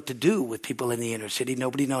knows what to do with people in the inner city.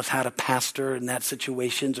 Nobody knows how to pastor in that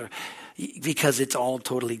situations, or because it's all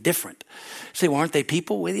totally different. Say, well, aren't they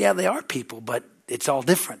people? Well, yeah, they are people, but it's all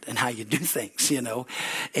different in how you do things,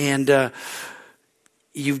 And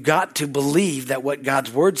you've got to believe that what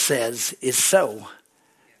God's word says is so.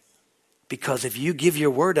 Because if you give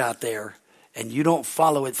your word out there and you don't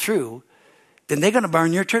follow it through, then they're going to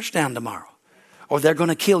burn your church down tomorrow, or they're going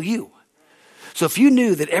to kill you. So if you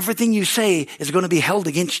knew that everything you say is going to be held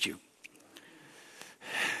against you,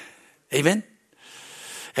 amen?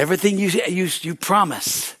 Everything you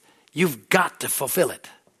promise, you've got to fulfill it,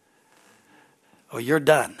 or you're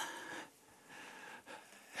done.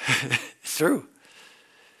 It's true.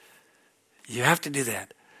 You have to do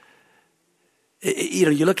that.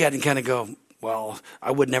 You look at it and kind of go, well,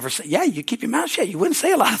 I would never say. Yeah, you keep your mouth shut. You wouldn't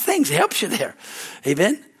say a lot of things. It helps you there.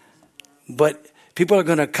 Amen? But people are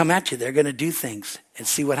going to come at you. They're going to do things and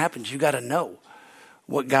see what happens. You got to know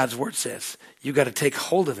what God's word says. You got to take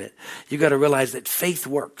hold of it. You got to realize that faith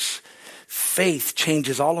works. Faith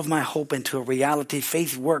changes all of my hope into a reality.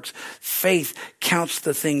 Faith works. Faith counts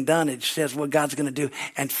the thing done. It says what God's going to do.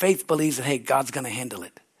 And faith believes that, hey, God's going to handle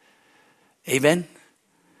it. Amen?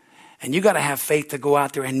 And you got to have faith to go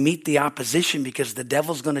out there and meet the opposition, because the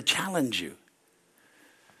devil's going to challenge you.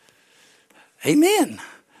 Amen.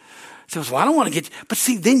 So, I don't want to get, but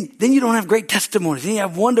see, then you don't have great testimonies. Then you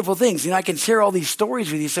have wonderful things. I can share all these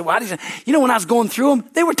stories with you. So, when I was going through them,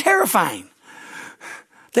 they were terrifying.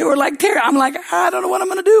 They were like I'm like, I don't know what I'm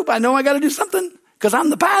going to do, but I know I got to do something, because I'm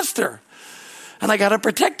the pastor and I got to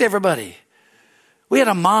protect everybody. We had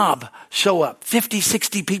a mob show up, 50,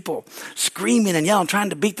 60 people screaming and yelling,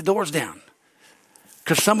 trying to beat the doors down.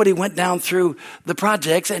 Because somebody went down through the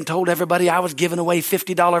projects and told everybody I was giving away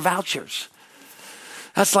 $50 vouchers.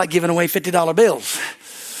 That's like giving away $50 bills.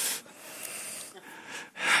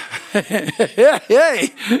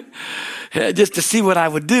 Hey, just to see what I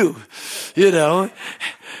would do, you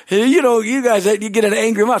guys, you get an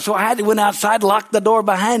angry mob. So I had to went outside, lock the door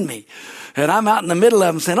behind me. And I'm out in the middle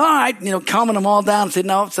of them saying, all right, calming them all down. Saying,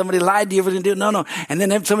 no, somebody lied to you. No. And then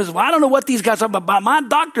somebody says, well, I don't know what these guys are about. But my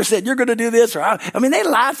doctor said you're going to do this. Or they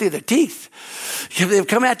lie through their teeth. They've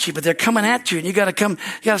come at you, but they're coming at you. And you got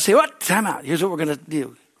to say, what? Time out. Here's what we're going to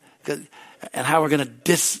do. And how we're going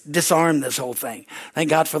to disarm this whole thing. Thank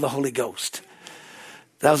God for the Holy Ghost.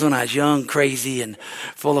 That was when I was young, crazy, and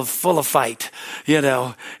full of fight, and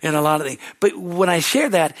a lot of things. But when I share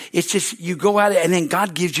that, it's just you go at it, and then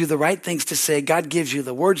God gives you the right things to say. God gives you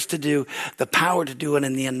the words to do, the power to do it,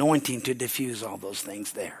 and the anointing to diffuse all those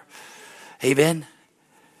things there. Amen?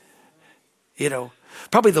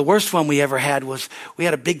 Probably the worst one we ever had was we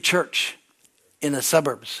had a big church in the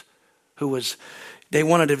suburbs they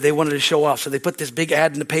wanted to show off. So they put this big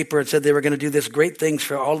ad in the paper and said they were going to do this great things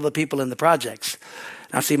for all of the people in the projects.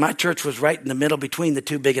 Now, see, my church was right in the middle between the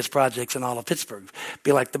two biggest projects in all of Pittsburgh.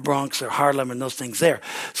 Be like the Bronx or Harlem and those things there.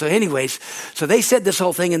 So anyways, so they said this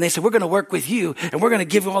whole thing, and they said, we're going to work with you, and we're going to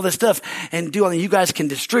give you all this stuff and do all that. You guys can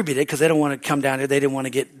distribute it, because they don't want to come down here. They didn't want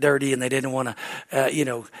to get dirty, and they didn't want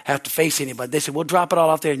to, have to face anybody. They said, we'll drop it all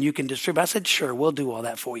off there, and you can distribute. I said, sure, we'll do all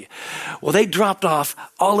that for you. Well, they dropped off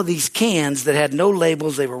all of these cans that had no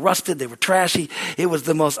labels. They were rusted. They were trashy. It was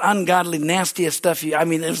the most ungodly, nastiest stuff. It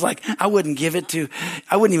was like I wouldn't give it to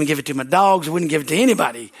I wouldn't even give it to my dogs. I wouldn't give it to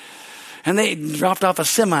anybody. And they dropped off a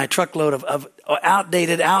semi-truckload of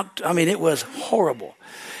outdated. It was horrible.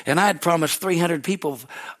 And I had promised 300 people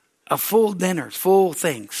a full dinners, full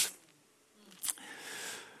things.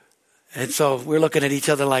 And so we're looking at each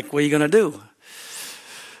other like, what are you going to do?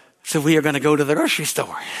 So we are going to go to the grocery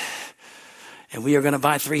store. And we are going to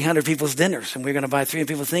buy 300 people's dinners. And we're going to buy 300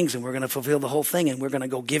 people's things. And we're going to fulfill the whole thing. And we're going to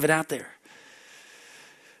go give it out there.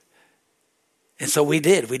 And so we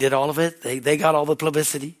did. We did all of it. They got all the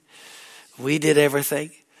publicity. We did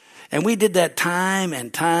everything. And we did that time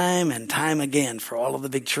and time and time again for all of the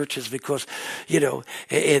big churches because,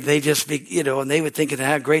 they just, and they were thinking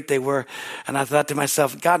how great they were. And I thought to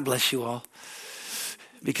myself, God bless you all.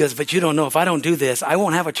 But you don't know, if I don't do this, I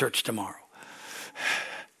won't have a church tomorrow.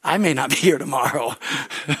 I may not be here tomorrow.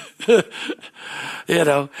 But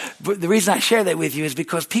the reason I share that with you is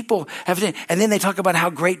because people have, and then they talk about how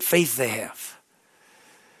great faith they have.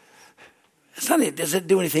 It's not, does it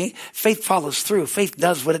do anything? Faith follows through. Faith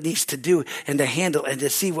does what it needs to do and to handle and to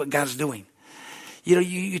see what God's doing.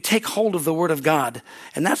 You take hold of the word of God,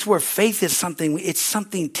 and that's where faith is something, it's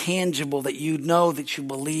something tangible that you know, that you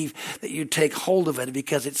believe, that you take hold of it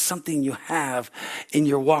because it's something you have in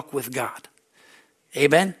your walk with God.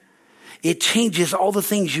 Amen? It changes all the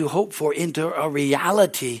things you hope for into a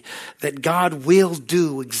reality that God will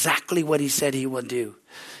do exactly what he said he will do.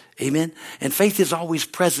 Amen? And faith is always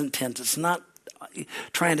present tense. It's not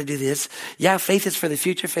trying to do this. Yeah, faith is for the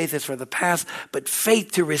future. Faith is for the past. But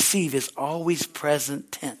faith to receive is always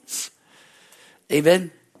present tense.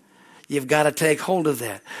 Amen? You've got to take hold of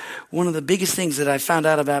that. One of the biggest things that I found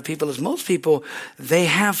out about people is most people, they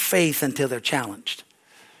have faith until they're challenged.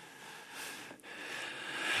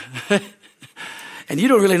 And you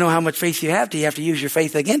don't really know how much faith you have till you have to use your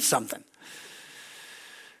faith against something.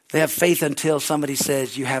 They have faith until somebody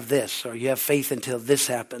says you have this, or you have faith until this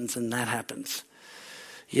happens and that happens.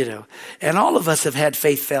 And all of us have had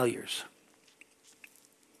faith failures.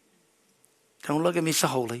 Don't look at me so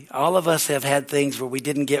holy. All of us have had things where we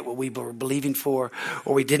didn't get what we were believing for,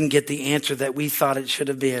 or we didn't get the answer that we thought it should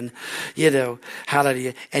have been.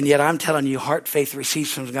 Hallelujah. And yet I'm telling you, heart faith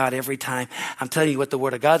receives from God every time. I'm telling you what the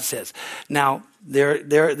word of God says. Now, there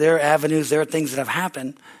are avenues, there are things that have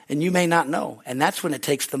happened, and you may not know. And that's when it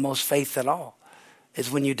takes the most faith at all, is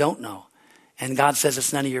when you don't know. And God says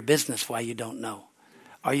it's none of your business why you don't know.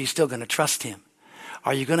 Are you still going to trust him?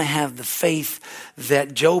 Are you going to have the faith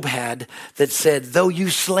that Job had that said, though you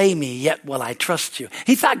slay me, yet will I trust you?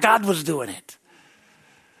 He thought God was doing it.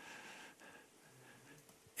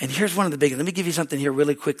 And here's one of the big, let me give you something here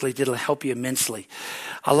really quickly that'll help you immensely.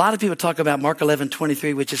 A lot of people talk about Mark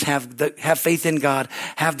 11:23, which is have faith in God,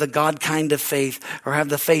 have the God kind of faith, or have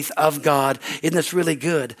the faith of God. Isn't this really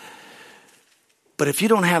good? But if you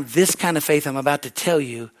don't have this kind of faith I'm about to tell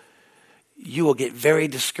you, you will get very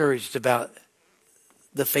discouraged about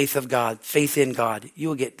the faith of God, faith in God. You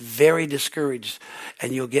will get very discouraged,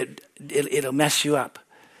 and it'll mess you up.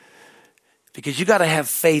 Because you got to have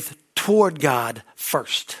faith toward God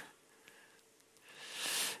first.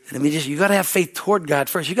 And you got to have faith toward God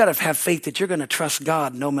first. You got to have faith that you're going to trust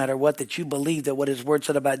God no matter what, that you believe that what his word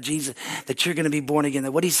said about Jesus, that you're going to be born again,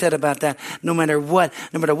 that what he said about that, no matter what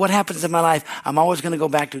happens in my life, I'm always going to go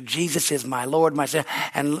back to Jesus is my Lord, my Savior.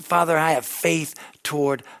 And Father, I have faith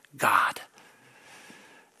toward God.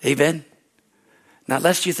 Amen. Now,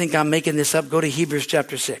 lest you think I'm making this up, go to Hebrews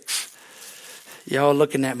chapter 6. Y'all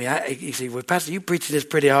looking at me. You see, well, Pastor, you preaching this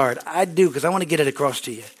pretty hard. I do, because I want to get it across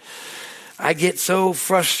to you. I get so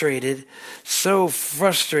frustrated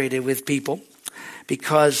with people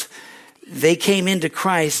because they came into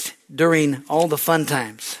Christ during all the fun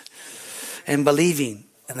times and believing.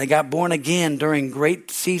 And they got born again during great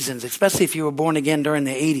seasons, especially if you were born again during the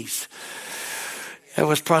 80s. It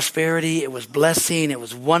was prosperity. It was blessing. It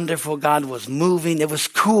was wonderful. God was moving. It was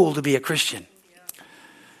cool to be a Christian.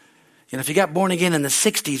 If you got born again in the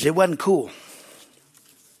 60s, it wasn't cool.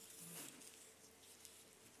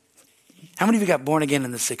 How many of you got born again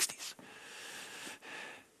in the 60s?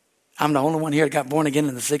 I'm the only one here that got born again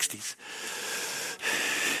in the 60s.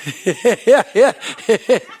 yeah.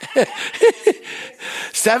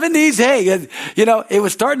 70s, hey, it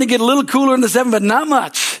was starting to get a little cooler in the 70s, but not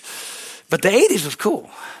much. But the 80s was cool.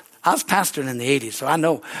 I was pastoring in the 80s, so I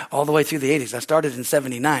know all the way through the 80s. I started in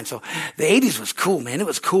 79, so the 80s was cool, man. It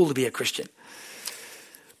was cool to be a Christian.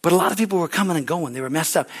 But a lot of people were coming and going. They were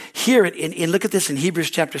messed up. Here, look at this in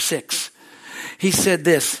Hebrews chapter 6. He said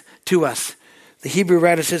this to us. The Hebrew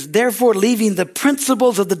writer says, therefore, leaving the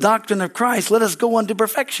principles of the doctrine of Christ, let us go on to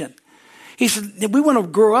perfection. He said, we want to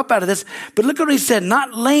grow up out of this. But look what he said,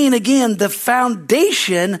 not laying again the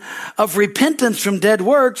foundation of repentance from dead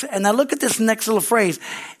works. And now look at this next little phrase,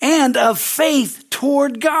 and of faith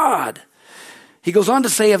toward God. He goes on to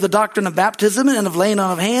say of the doctrine of baptism and of laying on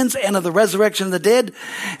of hands and of the resurrection of the dead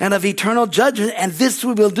and of eternal judgment. And this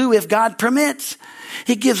we will do if God permits.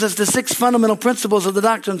 He gives us the 6 fundamental principles of the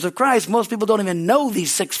doctrines of Christ. Most people don't even know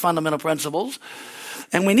these 6 fundamental principles.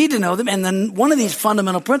 And we need to know them. And then one of these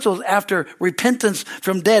fundamental principles, after repentance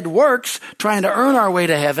from dead works, trying to earn our way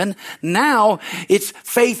to heaven, now it's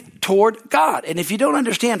faith toward God. And if you don't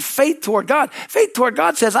understand faith toward God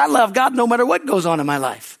says, I love God no matter what goes on in my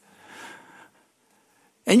life.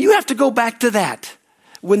 And you have to go back to that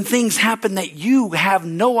when things happen that you have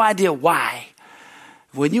no idea why.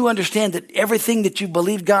 When you understand that everything that you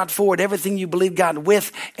believe God for and everything you believe God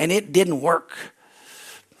with, and it didn't work.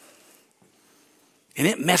 And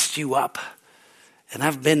it messed you up. And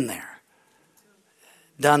I've been there.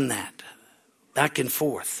 Done that. Back and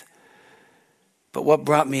forth. But what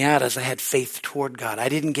brought me out is I had faith toward God. I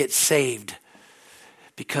didn't get saved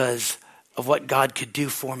because of what God could do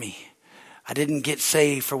for me. I didn't get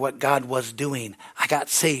saved for what God was doing. I got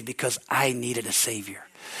saved because I needed a Savior.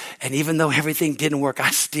 And even though everything didn't work,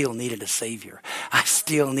 I still needed a Savior. I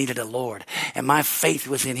still needed a Lord. And my faith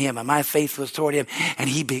was in him, and my faith was toward him. And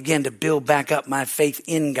he began to build back up my faith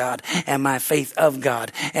in God and my faith of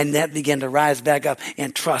God. And that began to rise back up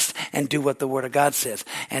and trust and do what the Word of God says.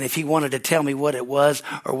 And if he wanted to tell me what it was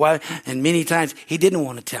or why, and many times he didn't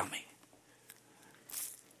want to tell me.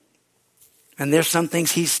 And there's some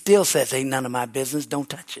things he still says, ain't none of my business. Don't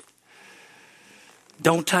touch it.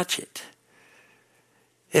 Don't touch it.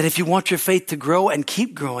 And if you want your faith to grow and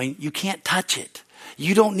keep growing, you can't touch it.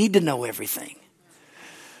 You don't need to know everything.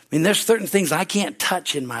 I mean, there's certain things I can't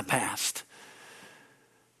touch in my past.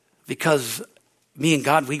 Because me and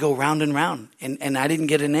God, we go round and round. And I didn't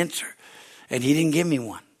get an answer. And he didn't give me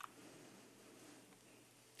one.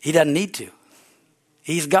 He doesn't need to.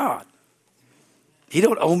 He's God. He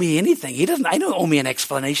don't owe me anything. I don't owe me an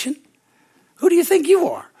explanation. Who do you think you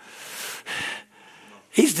are?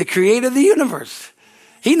 He's the creator of the universe.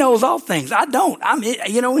 He knows all things. I don't.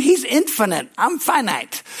 He's infinite. I'm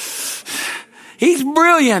finite. He's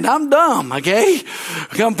brilliant. I'm dumb. Okay.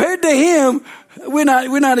 Compared to him, we're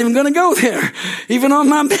not even going to go there. Even on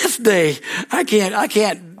my best day, I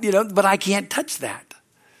can't, but I can't touch that.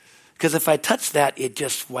 Because if I touch that, it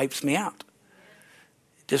just wipes me out.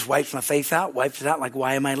 It just wipes my faith out, wipes it out like,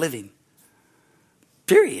 why am I living?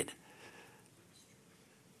 Period.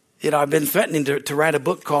 I've been threatening to write a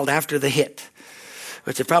book called After the Hit,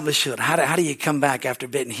 which I probably should. How do you come back after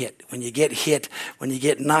being hit? When you get hit, when you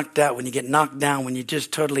get knocked out, when you get knocked down, when you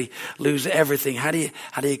just totally lose everything, how do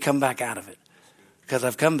you come back out of it? Because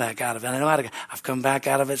I've come back out of it. I've come back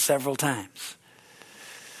out of it several times.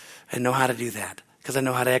 I know how to do that because I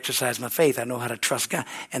know how to exercise my faith. I know how to trust God.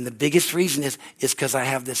 And the biggest reason is because I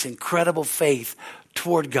have this incredible faith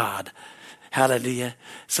toward God. Hallelujah.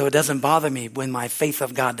 So it doesn't bother me when my faith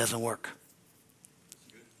of God doesn't work.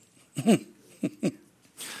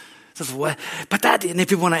 Says, what? But that, and if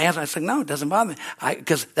people want to ask, I say, no, it doesn't bother me.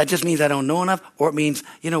 Because that just means I don't know enough, or it means,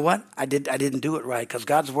 you know what? I didn't do it right, because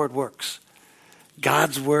God's word works.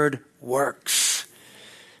 God's word works.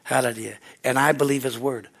 Hallelujah. And I believe his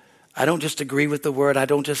word. I don't just agree with the word. I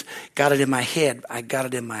don't just got it in my head. I got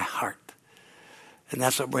it in my heart. And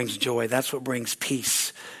that's what brings joy. That's what brings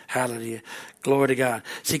peace. Hallelujah. Glory to God.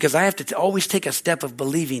 See, because I have to always take a step of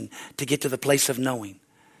believing to get to the place of knowing.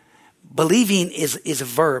 Believing is a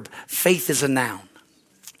verb. Faith is a noun.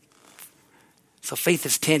 So faith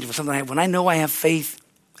is tangible. Something when I know I have faith,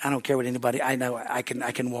 I don't care what anybody. I know I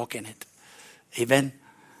can walk in it. Amen.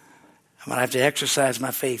 I'm going to have to exercise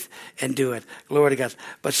my faith and do it. Glory to God.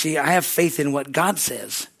 But see, I have faith in what God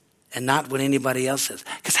says and not what anybody else says.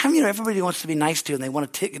 Because everybody wants to be nice to you and they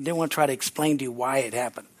want to try to explain to you why it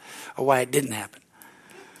happened or why it didn't happen.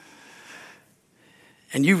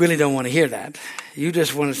 And you really don't want to hear that. You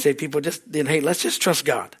just want to say, hey, let's just trust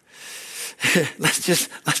God. let's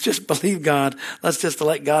just believe God. Let's just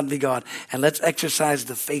let God be God. And let's exercise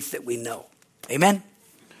the faith that we know. Amen?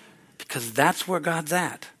 Because that's where God's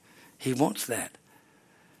at. He wants that.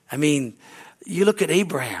 I mean, you look at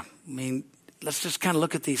Abraham. I mean, let's just kind of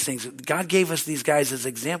look at these things. God gave us these guys as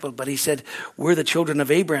examples, but he said, we're the children of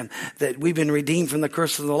Abraham, that we've been redeemed from the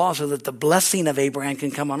curse of the law so that the blessing of Abraham can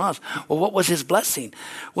come on us. Well, what was his blessing?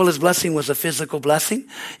 Well, his blessing was a physical blessing.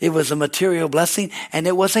 It was a material blessing, and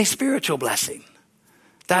it was a spiritual blessing.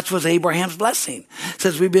 That was Abraham's blessing. It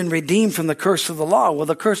says we've been redeemed from the curse of the law. Well,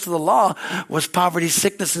 the curse of the law was poverty,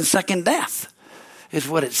 sickness, and second death, is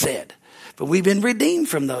what it said. But we've been redeemed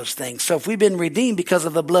from those things. So if we've been redeemed because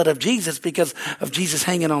of the blood of Jesus, because of Jesus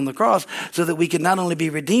hanging on the cross, so that we can not only be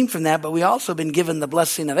redeemed from that, but we also been given the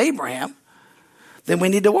blessing of Abraham, then we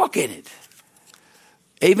need to walk in it.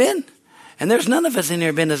 Amen? And there's none of us in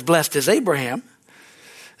here been as blessed as Abraham.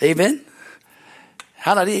 Amen?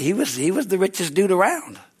 Hallelujah. He was the richest dude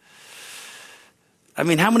around. I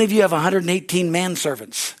mean, how many of you have 118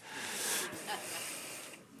 manservants?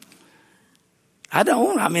 I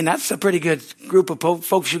don't. I mean, that's a pretty good group of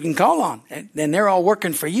folks you can call on. And they're all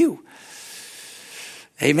working for you.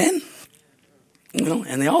 Amen? You know,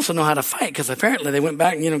 and they also know how to fight, because apparently they went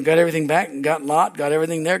back and, got everything back and got Lot, got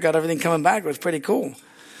everything there, got everything coming back. It was pretty cool.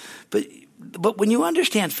 But when you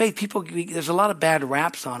understand faith, there's a lot of bad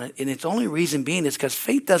raps on it. And its only reason being is because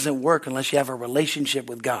faith doesn't work unless you have a relationship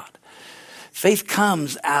with God. Faith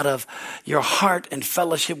comes out of your heart and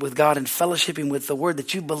fellowship with God and fellowshipping with the word,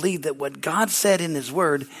 that you believe that what God said in his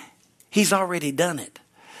word, he's already done it.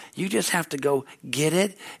 You just have to go get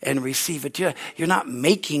it and receive it. You're not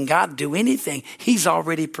making God do anything. He's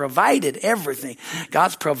already provided everything.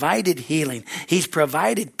 God's provided healing. He's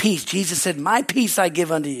provided peace. Jesus said, my peace I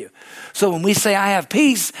give unto you. So when we say I have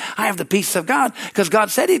peace, I have the peace of God, because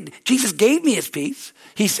God said Jesus gave me his peace.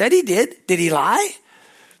 He said he did. Did he lie?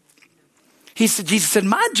 Jesus said,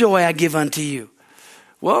 my joy I give unto you.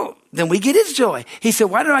 Well, then we get his joy. He said,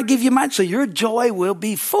 why don't I give you mine? So your joy will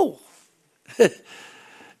be full.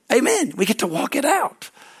 Amen. We get to walk it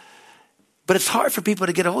out. But it's hard for people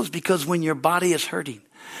to get a hold of, because when your body is hurting,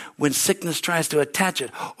 when sickness tries to attach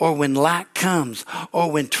it, or when lack comes,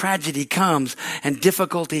 or when tragedy comes and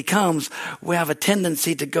difficulty comes, we have a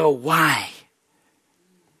tendency to go, why?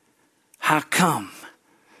 How come?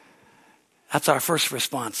 That's our first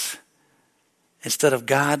response. Instead of,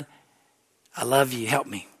 God, I love you. Help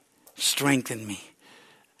me. Strengthen me.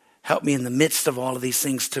 Help me in the midst of all of these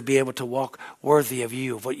things to be able to walk worthy of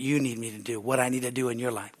you, of what you need me to do, what I need to do in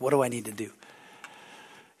your life. What do I need to do?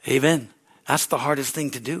 Amen. That's the hardest thing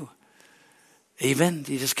to do. Amen.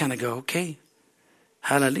 You just kind of go, okay,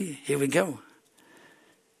 hallelujah, here we go.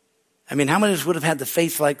 I mean, how many of us would have had the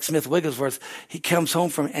faith like Smith Wigglesworth? He comes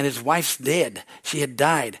home and his wife's dead. She had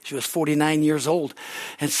died. She was 49 years old.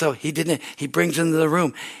 And so he brings her into the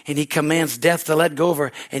room and he commands death to let go of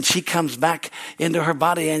her. And she comes back into her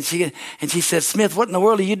body and she says, Smith, what in the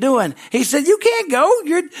world are you doing? He said, you can't go.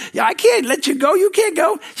 I can't let you go. You can't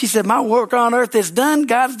go. She said, my work on earth is done.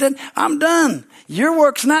 God's done. I'm done. Your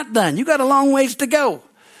work's not done. You got a long ways to go.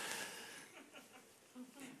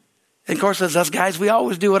 And of course, as us guys, we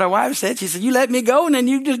always do what our wife said. She said, you let me go and then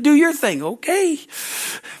you just do your thing. Okay.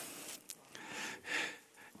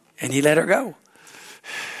 And he let her go.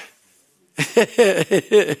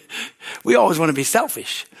 We always want to be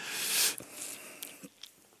selfish.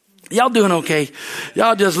 Y'all doing okay?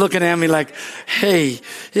 Y'all just looking at me like, hey,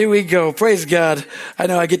 here we go. Praise God. I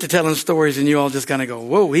know I get to telling stories and you all just kind of go,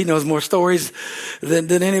 whoa, he knows more stories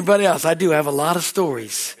than anybody else. I do have a lot of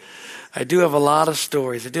stories. I do have a lot of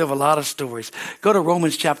stories. Go to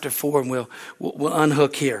Romans chapter 4 and we'll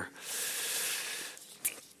unhook here.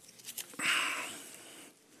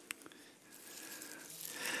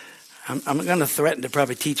 I'm going to threaten to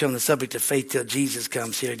probably teach on the subject of faith till Jesus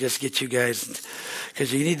comes here. Just get you guys,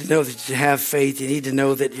 because you need to know that you have faith. You need to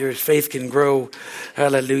know that your faith can grow.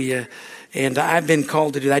 Hallelujah. And I've been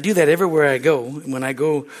called to do that. I do that everywhere I go. When I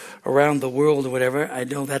go around the world or whatever, I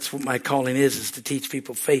know that's what my calling is to teach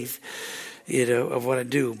people faith, of what I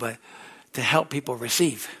do, but to help people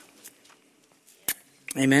receive.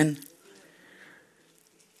 Amen.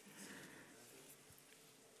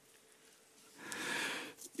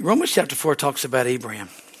 Romans chapter 4 talks about Abraham.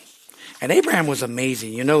 And Abraham was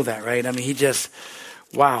amazing. You know that, right? I mean,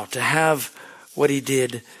 to have what he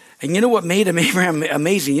did. And you know what made Abraham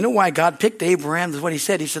amazing? You know why God picked Abraham? This is what he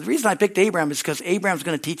said. He said, the reason I picked Abraham is because Abraham's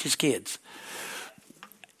going to teach his kids.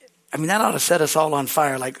 I mean, that ought to set us all on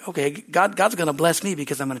fire. Like, okay, God's going to bless me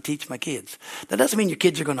because I'm going to teach my kids. That doesn't mean your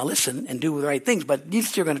kids are going to listen and do the right things, but at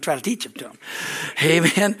least you're going to try to teach them to them.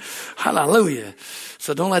 Amen. Hallelujah.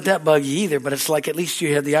 So don't let that bug you either, but it's like at least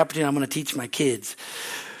you have the opportunity, I'm going to teach my kids.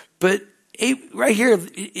 But right here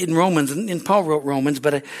in Romans, and Paul wrote Romans,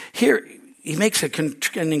 but here he makes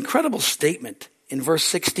an incredible statement in verse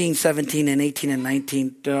 16, 17, and 18, and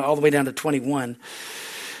 19, all the way down to 21,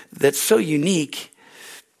 that's so unique.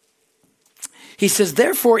 He says,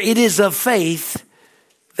 therefore it is of faith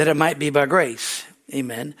that it might be by grace.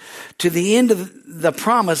 Amen. To the end of the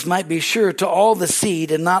promise might be sure to all the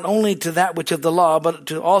seed, and not only to that which of the law, but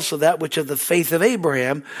to also that which of the faith of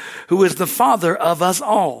Abraham, who is the father of us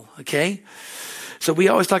all. Okay. So we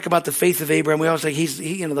always talk about the faith of Abraham. We always say he's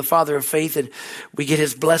the father of faith, and we get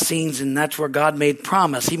his blessings, and that's where God made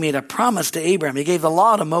promise. He made a promise to Abraham. He gave the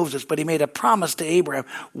law to Moses, but he made a promise to Abraham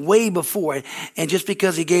way before it. And just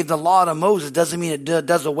because he gave the law to Moses doesn't mean it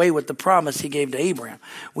does away with the promise he gave to Abraham.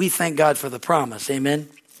 We thank God for the promise. Amen.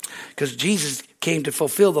 Because Jesus came to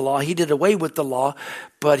fulfill the law. He did away with the law,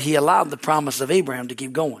 but he allowed the promise of Abraham to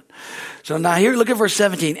keep going. So now here, look at verse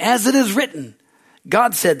 17. As it is written,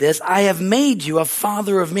 God said this, I have made you a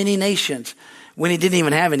father of many nations. When he didn't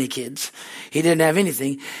even have any kids. He didn't have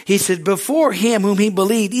anything. He said, before him whom he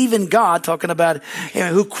believed, even God, talking about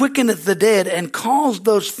who quickeneth the dead and calls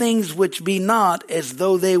those things which be not as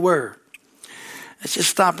though they were. Let's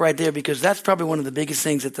just stop right there, because that's probably one of the biggest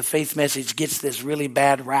things that the faith message gets this really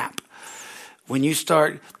bad rap. When you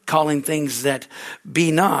start calling things that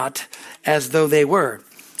be not as though they were.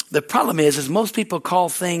 The problem is most people call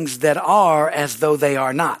things that are as though they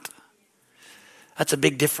are not. That's a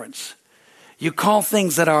big difference. You call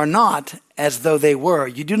things that are not as though they were.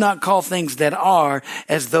 You do not call things that are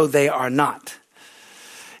as though they are not.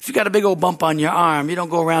 If you got a big old bump on your arm, you don't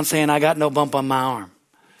go around saying, I got no bump on my arm.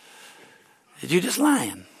 You're just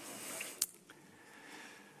lying.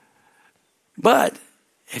 But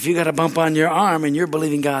if you got a bump on your arm and you're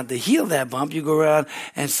believing God to heal that bump, you go around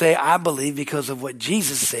and say, I believe because of what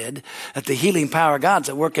Jesus said, that the healing power of God's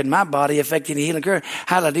at work in my body, affecting the healing current.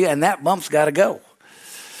 Hallelujah. And that bump's got to go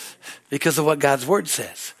because of what God's word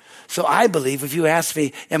says. So I believe if you ask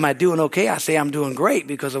me, am I doing okay? I say I'm doing great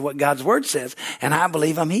because of what God's word says. And I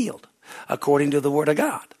believe I'm healed according to the word of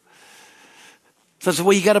God. So I said,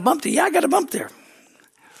 well, you got a bump there. Yeah, I got a bump there.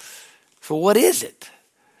 So what is it?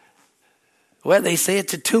 Well, they say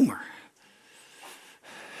it's a tumor.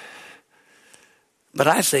 But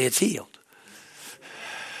I say it's healed.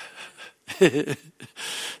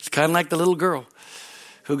 It's kind of like the little girl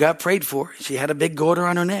who got prayed for. She had a big goiter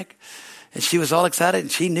on her neck. And she was all excited,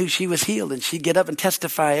 and she knew she was healed. And she'd get up and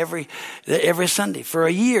testify every Sunday. For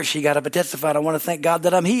a year, she got up and testified, I want to thank God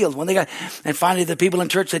that I'm healed. And finally, the people in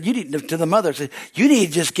church said, to the mother, said, you need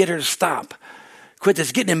to just get her to stop. Quit this.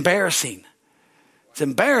 It's getting embarrassing. It's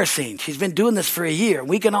embarrassing. She's been doing this for a year.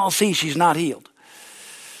 We can all see she's not healed.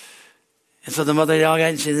 And so the mother,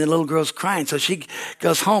 and the little girl's crying. So she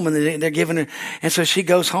goes home, and they're giving her. And so she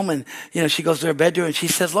goes home, and she goes to her bedroom, and she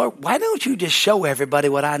says, Lord, why don't you just show everybody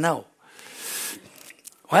what I know?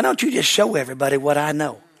 Why don't you just show everybody what I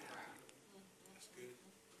know?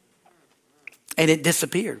 And it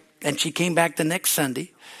disappeared. And she came back the next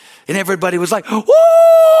Sunday, and everybody was like,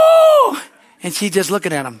 whoa! And she just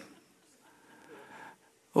looking at them.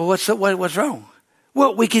 Well, what's wrong?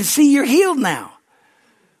 Well, we can see you're healed now.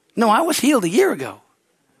 No, I was healed a year ago.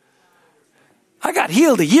 I got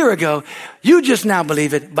healed a year ago. You just now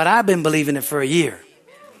believe it, but I've been believing it for a year.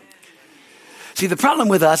 See, the problem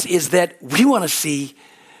with us is that we want to see,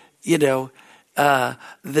 these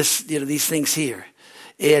things here.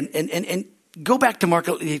 And go back to Mark,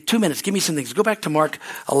 2 minutes. Give me some things. Go back to Mark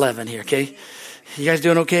 11 here, okay? You guys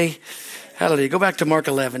doing okay? Hallelujah. Go back to Mark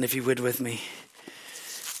 11 if you would with me.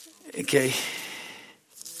 Okay.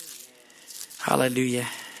 Hallelujah.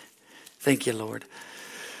 Thank you, Lord.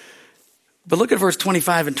 But look at verse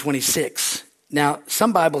 25 and 26. Now,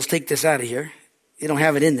 some Bibles take this out of here. You don't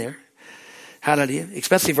have it in there. Hallelujah.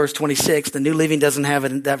 Especially verse 26. The New Living doesn't have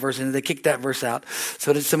it in that verse in it. They kicked that verse out.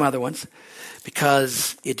 So did some other ones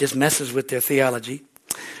because it just messes with their theology.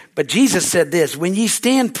 But Jesus said this, when ye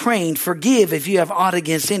stand praying, forgive if you have aught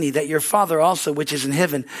against any, that your Father also, which is in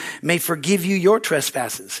heaven, may forgive you your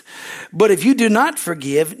trespasses. But if you do not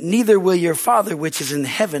forgive, neither will your Father, which is in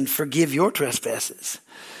heaven, forgive your trespasses.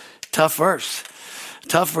 Tough verse.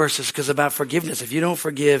 Tough verses because about forgiveness. If you don't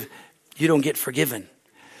forgive, you don't get forgiven.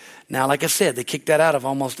 Now, like I said, they kicked that out of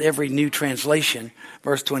almost every new translation,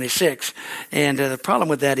 verse 26. And the problem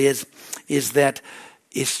with that is that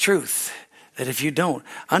it's truth. That if you don't,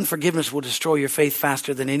 unforgiveness will destroy your faith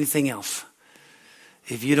faster than anything else.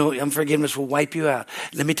 If you don't, unforgiveness will wipe you out.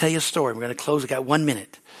 Let me tell you a story. We're going to close. I got 1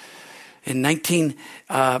 minute. In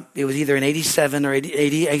it was either in 87 or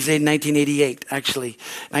 1988, actually.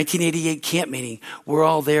 1988 camp meeting. We're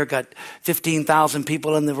all there, got 15,000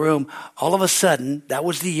 people in the room. All of a sudden, that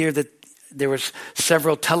was the year that there was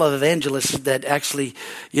several televangelists that actually,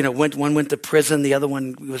 one went to prison. The other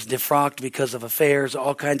one was defrocked because of affairs,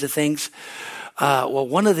 all kinds of things. Well,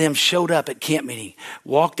 one of them showed up at camp meeting,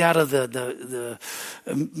 walked out of the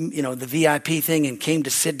VIP thing and came to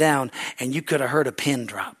sit down, and you could have heard a pin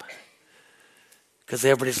drop. Because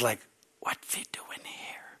everybody's like, what's he doing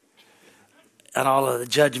here? And all of the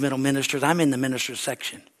judgmental ministers, I'm in the minister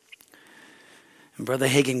section. And Brother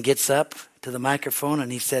Hagin gets up to the microphone and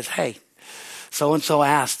he says, hey, So-and-so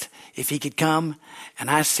asked if he could come. And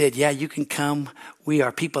I said, yeah, you can come. We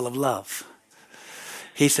are people of love.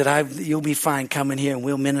 He said, you'll be fine coming here and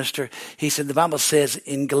we'll minister. He said, the Bible says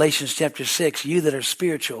in Galatians chapter 6, you that are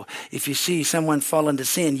spiritual, if you see someone fall into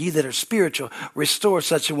sin, you that are spiritual, restore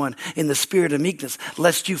such a one in the spirit of meekness,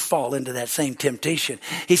 lest you fall into that same temptation.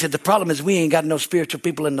 He said, the problem is we ain't got no spiritual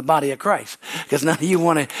people in the body of Christ because none of you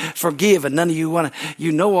want to forgive and none of you want to,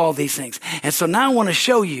 you know all these things. And so now I want to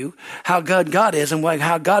show you how good God is and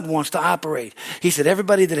how God wants to operate. He said,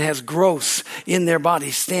 everybody that has growths in their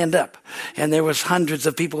body, stand up. And there was hundreds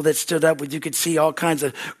of people that stood up. You could see all kinds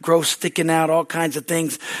of growth sticking out, all kinds of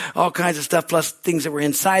things, all kinds of stuff, plus things that were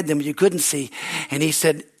inside them you couldn't see. And he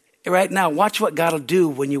said, right now, watch what God will do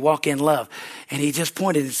when you walk in love. And he just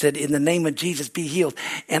pointed and said, in the name of Jesus, be healed.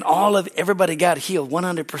 And everybody got healed,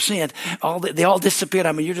 100%. They all disappeared.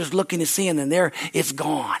 I mean, you're just looking and seeing, and there it's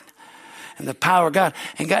gone. And the power of God.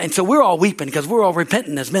 And so we're all weeping because we're all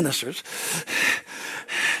repenting as ministers.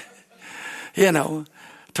 You know,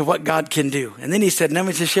 to what God can do. And then he said, let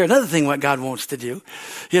me just share another thing what God wants to do,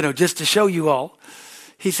 just to show you all.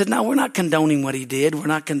 He said, no, we're not condoning what he did. We're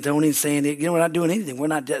not condoning saying, we're not doing anything.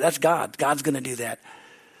 That's God. God's going to do that.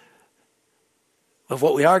 But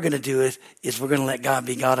what we are going to do is we're going to let God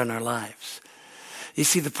be God in our lives. You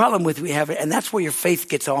see, the problem with we have, and that's where your faith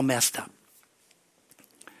gets all messed up.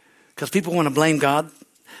 Because people want to blame God.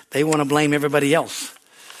 They want to blame everybody else.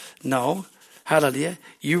 No. Hallelujah.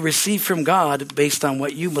 You receive from God based on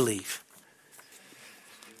what you believe.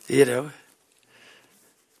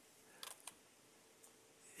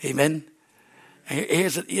 Amen.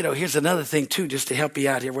 Here's another thing too, just to help you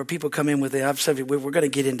out here, where people come in with it. We're going to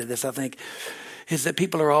get into this, I think, is that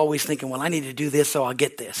people are always thinking, well, I need to do this so I'll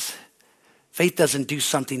get this. Faith doesn't do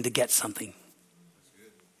something to get something.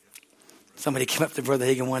 Somebody came up to Brother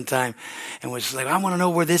Hagin one time and was like, I want to know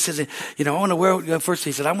where this is. I want to wear, first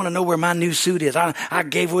he said, I want to know where my new suit is. I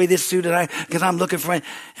gave away this suit because I'm looking for it.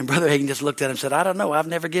 And Brother Hagin just looked at him and said, I don't know. I've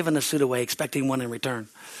never given a suit away expecting one in return,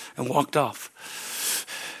 and walked off.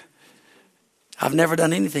 I've never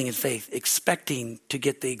done anything in faith expecting to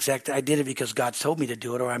get the exact, I did it because God told me to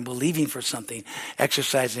do it, or I'm believing for something,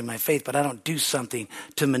 exercising my faith, but I don't do something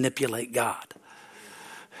to manipulate God.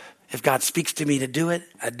 If God speaks to me to do it,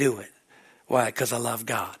 I do it. Why? Because I love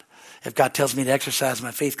God. If God tells me to exercise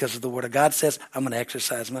my faith because of the word of God says, I'm going to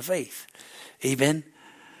exercise my faith. Amen.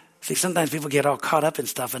 See, sometimes people get all caught up in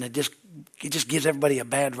stuff and it just gives everybody a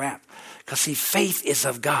bad rap. Because see, faith is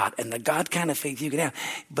of God, and the God kind of faith you can have.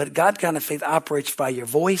 But God kind of faith operates by your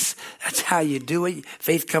voice. That's how you do it.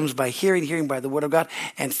 Faith comes by hearing, hearing by the word of God.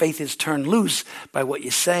 And faith is turned loose by what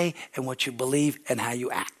you say and what you believe and how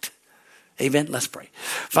you act. Amen. Let's pray.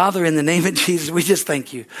 Father, in the name of Jesus, we just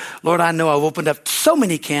thank you. Lord, I know I've opened up so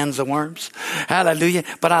many cans of worms. Hallelujah.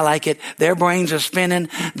 But I like it. Their brains are spinning.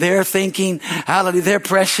 They're thinking, hallelujah, they're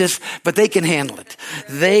precious, but they can handle it.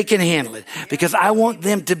 They can handle it because I want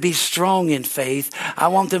them to be strong in faith. I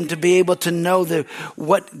want them to be able to know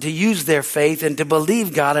what to use their faith and to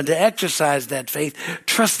believe God and to exercise that faith,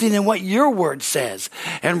 trusting in what your word says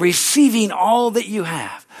and receiving all that you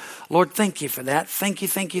have. Lord, thank you for that. Thank you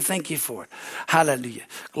for it. Hallelujah.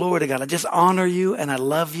 Glory to God. I just honor you and I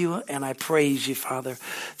love you and I praise you, Father.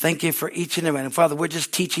 Thank you for each and every one. And Father, we're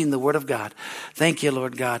just teaching the word of God. Thank you,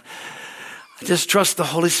 Lord God. I just trust the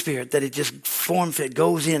Holy Spirit that it just it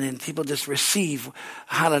goes in and people just receive,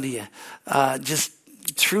 hallelujah, just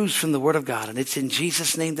truths from the word of God. And it's in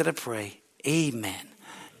Jesus' name that I pray. Amen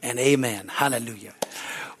and amen. Hallelujah.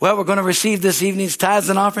 Well, we're going to receive this evening's tithes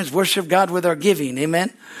and offerings, worship God with our giving.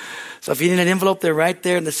 Amen. So if you need an envelope, they're right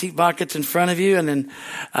there in the seat pockets in front of you. And then,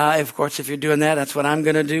 of course, if you're doing that, that's what I'm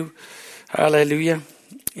going to do. Hallelujah.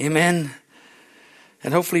 Amen.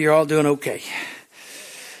 And hopefully you're all doing okay.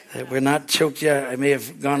 We're not choked yet. I may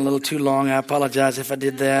have gone a little too long. I apologize if I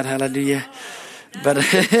did that. Hallelujah. But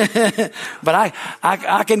but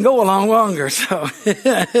I can go a long longer. So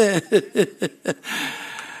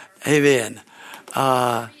amen.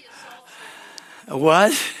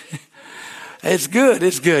 What? It's good.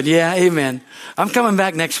 It's good. Yeah. Amen. I'm coming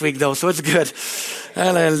back next week though, so it's good.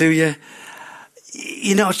 Hallelujah.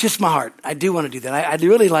 It's just my heart. I do want to do that. I'd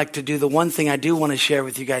really like to do the one thing I do want to share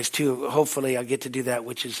with you guys too. Hopefully I'll get to do that,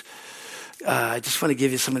 which is, I just want to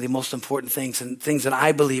give you some of the most important things and things that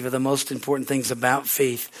I believe are the most important things about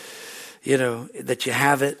faith. That you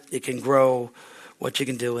have it, it can grow, what you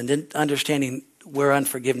can do, and then understanding where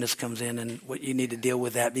unforgiveness comes in and what you need to deal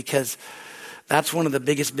with that, because that's one of the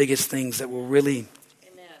biggest things that will really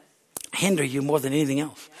hinder you more than anything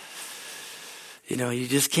else. You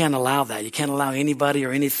just can't allow that. You can't allow anybody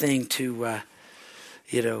or anything to,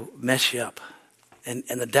 mess you up. And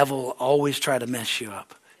the devil will always try to mess you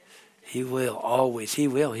up. He will, always. He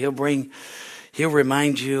will. He'll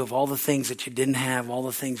remind you of all the things that you didn't have, all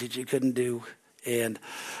the things that you couldn't do, and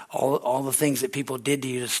all the things that people did to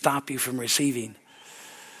you to stop you from receiving.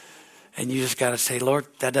 And you just got to say, Lord,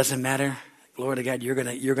 that doesn't matter. Glory to God, you're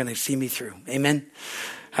gonna see me through. Amen.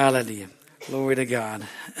 Hallelujah. Glory to God.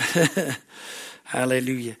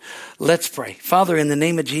 Hallelujah. Let's pray. Father, in the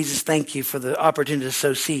name of Jesus, thank you for the opportunity to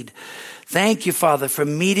sow seed. Thank you, Father, for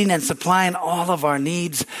meeting and supplying all of our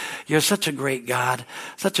needs. You're such a great God,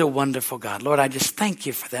 such a wonderful God. Lord, I just thank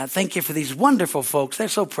you for that. Thank you for these wonderful folks. They're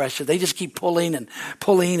so precious. They just keep pulling, and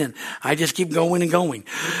I just keep going and going.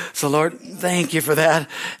 So, Lord, thank you for that.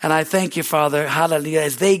 And I thank you, Father, hallelujah,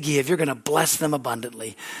 as they give, you're going to bless them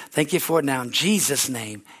abundantly. Thank you for it now in Jesus'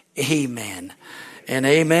 name. Amen and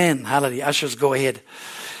amen. Hallelujah. Ushers, go ahead.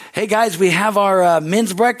 Hey, guys, we have our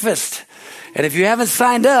men's breakfast. And if you haven't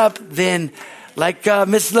signed up, then like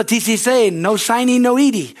Miss Leticia saying, no signing, no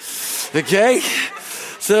eating. Okay?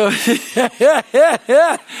 So,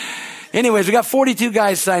 anyways, we got 42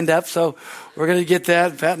 guys signed up. So we're going to get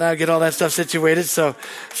that. Pat and I get all that stuff situated. So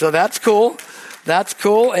that's cool. That's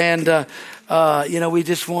cool. And, we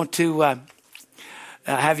just want to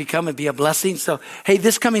have you come and be a blessing. So, hey,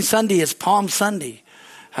 this coming Sunday is Palm Sunday.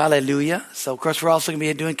 Hallelujah. So, of course, we're also going to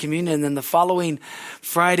be doing communion. And then the following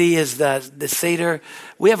Friday is the Seder.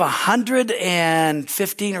 We have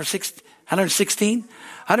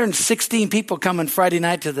 116 people coming Friday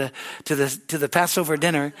night to the Passover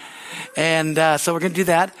dinner. And so we're going to do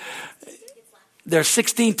that. There's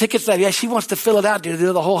 16 tickets left. Yeah, she wants to fill it out to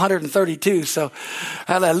do the whole 132. So,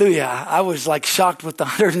 hallelujah. I was like shocked with the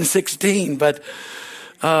 116, but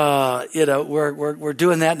we're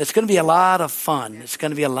doing that, and it's going to be a lot of fun. It's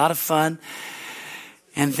going to be a lot of fun.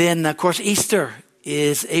 And then, of course, Easter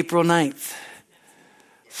is April 9th.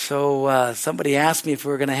 So somebody asked me if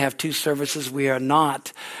we were going to have 2 services. We are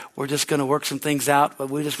not. We're just going to work some things out,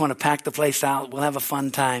 but we just want to pack the place out. We'll have a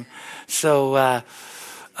fun time. So,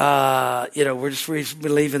 we're just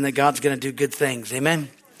believing that God's going to do good things. Amen.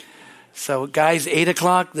 So, guys, 8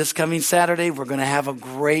 o'clock this coming Saturday, we're going to have a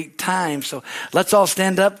great time. So let's all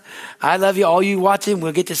stand up. I love you, all you watching.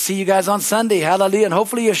 We'll get to see you guys on Sunday. Hallelujah. And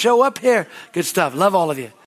hopefully you'll show up here. Good stuff. Love all of you.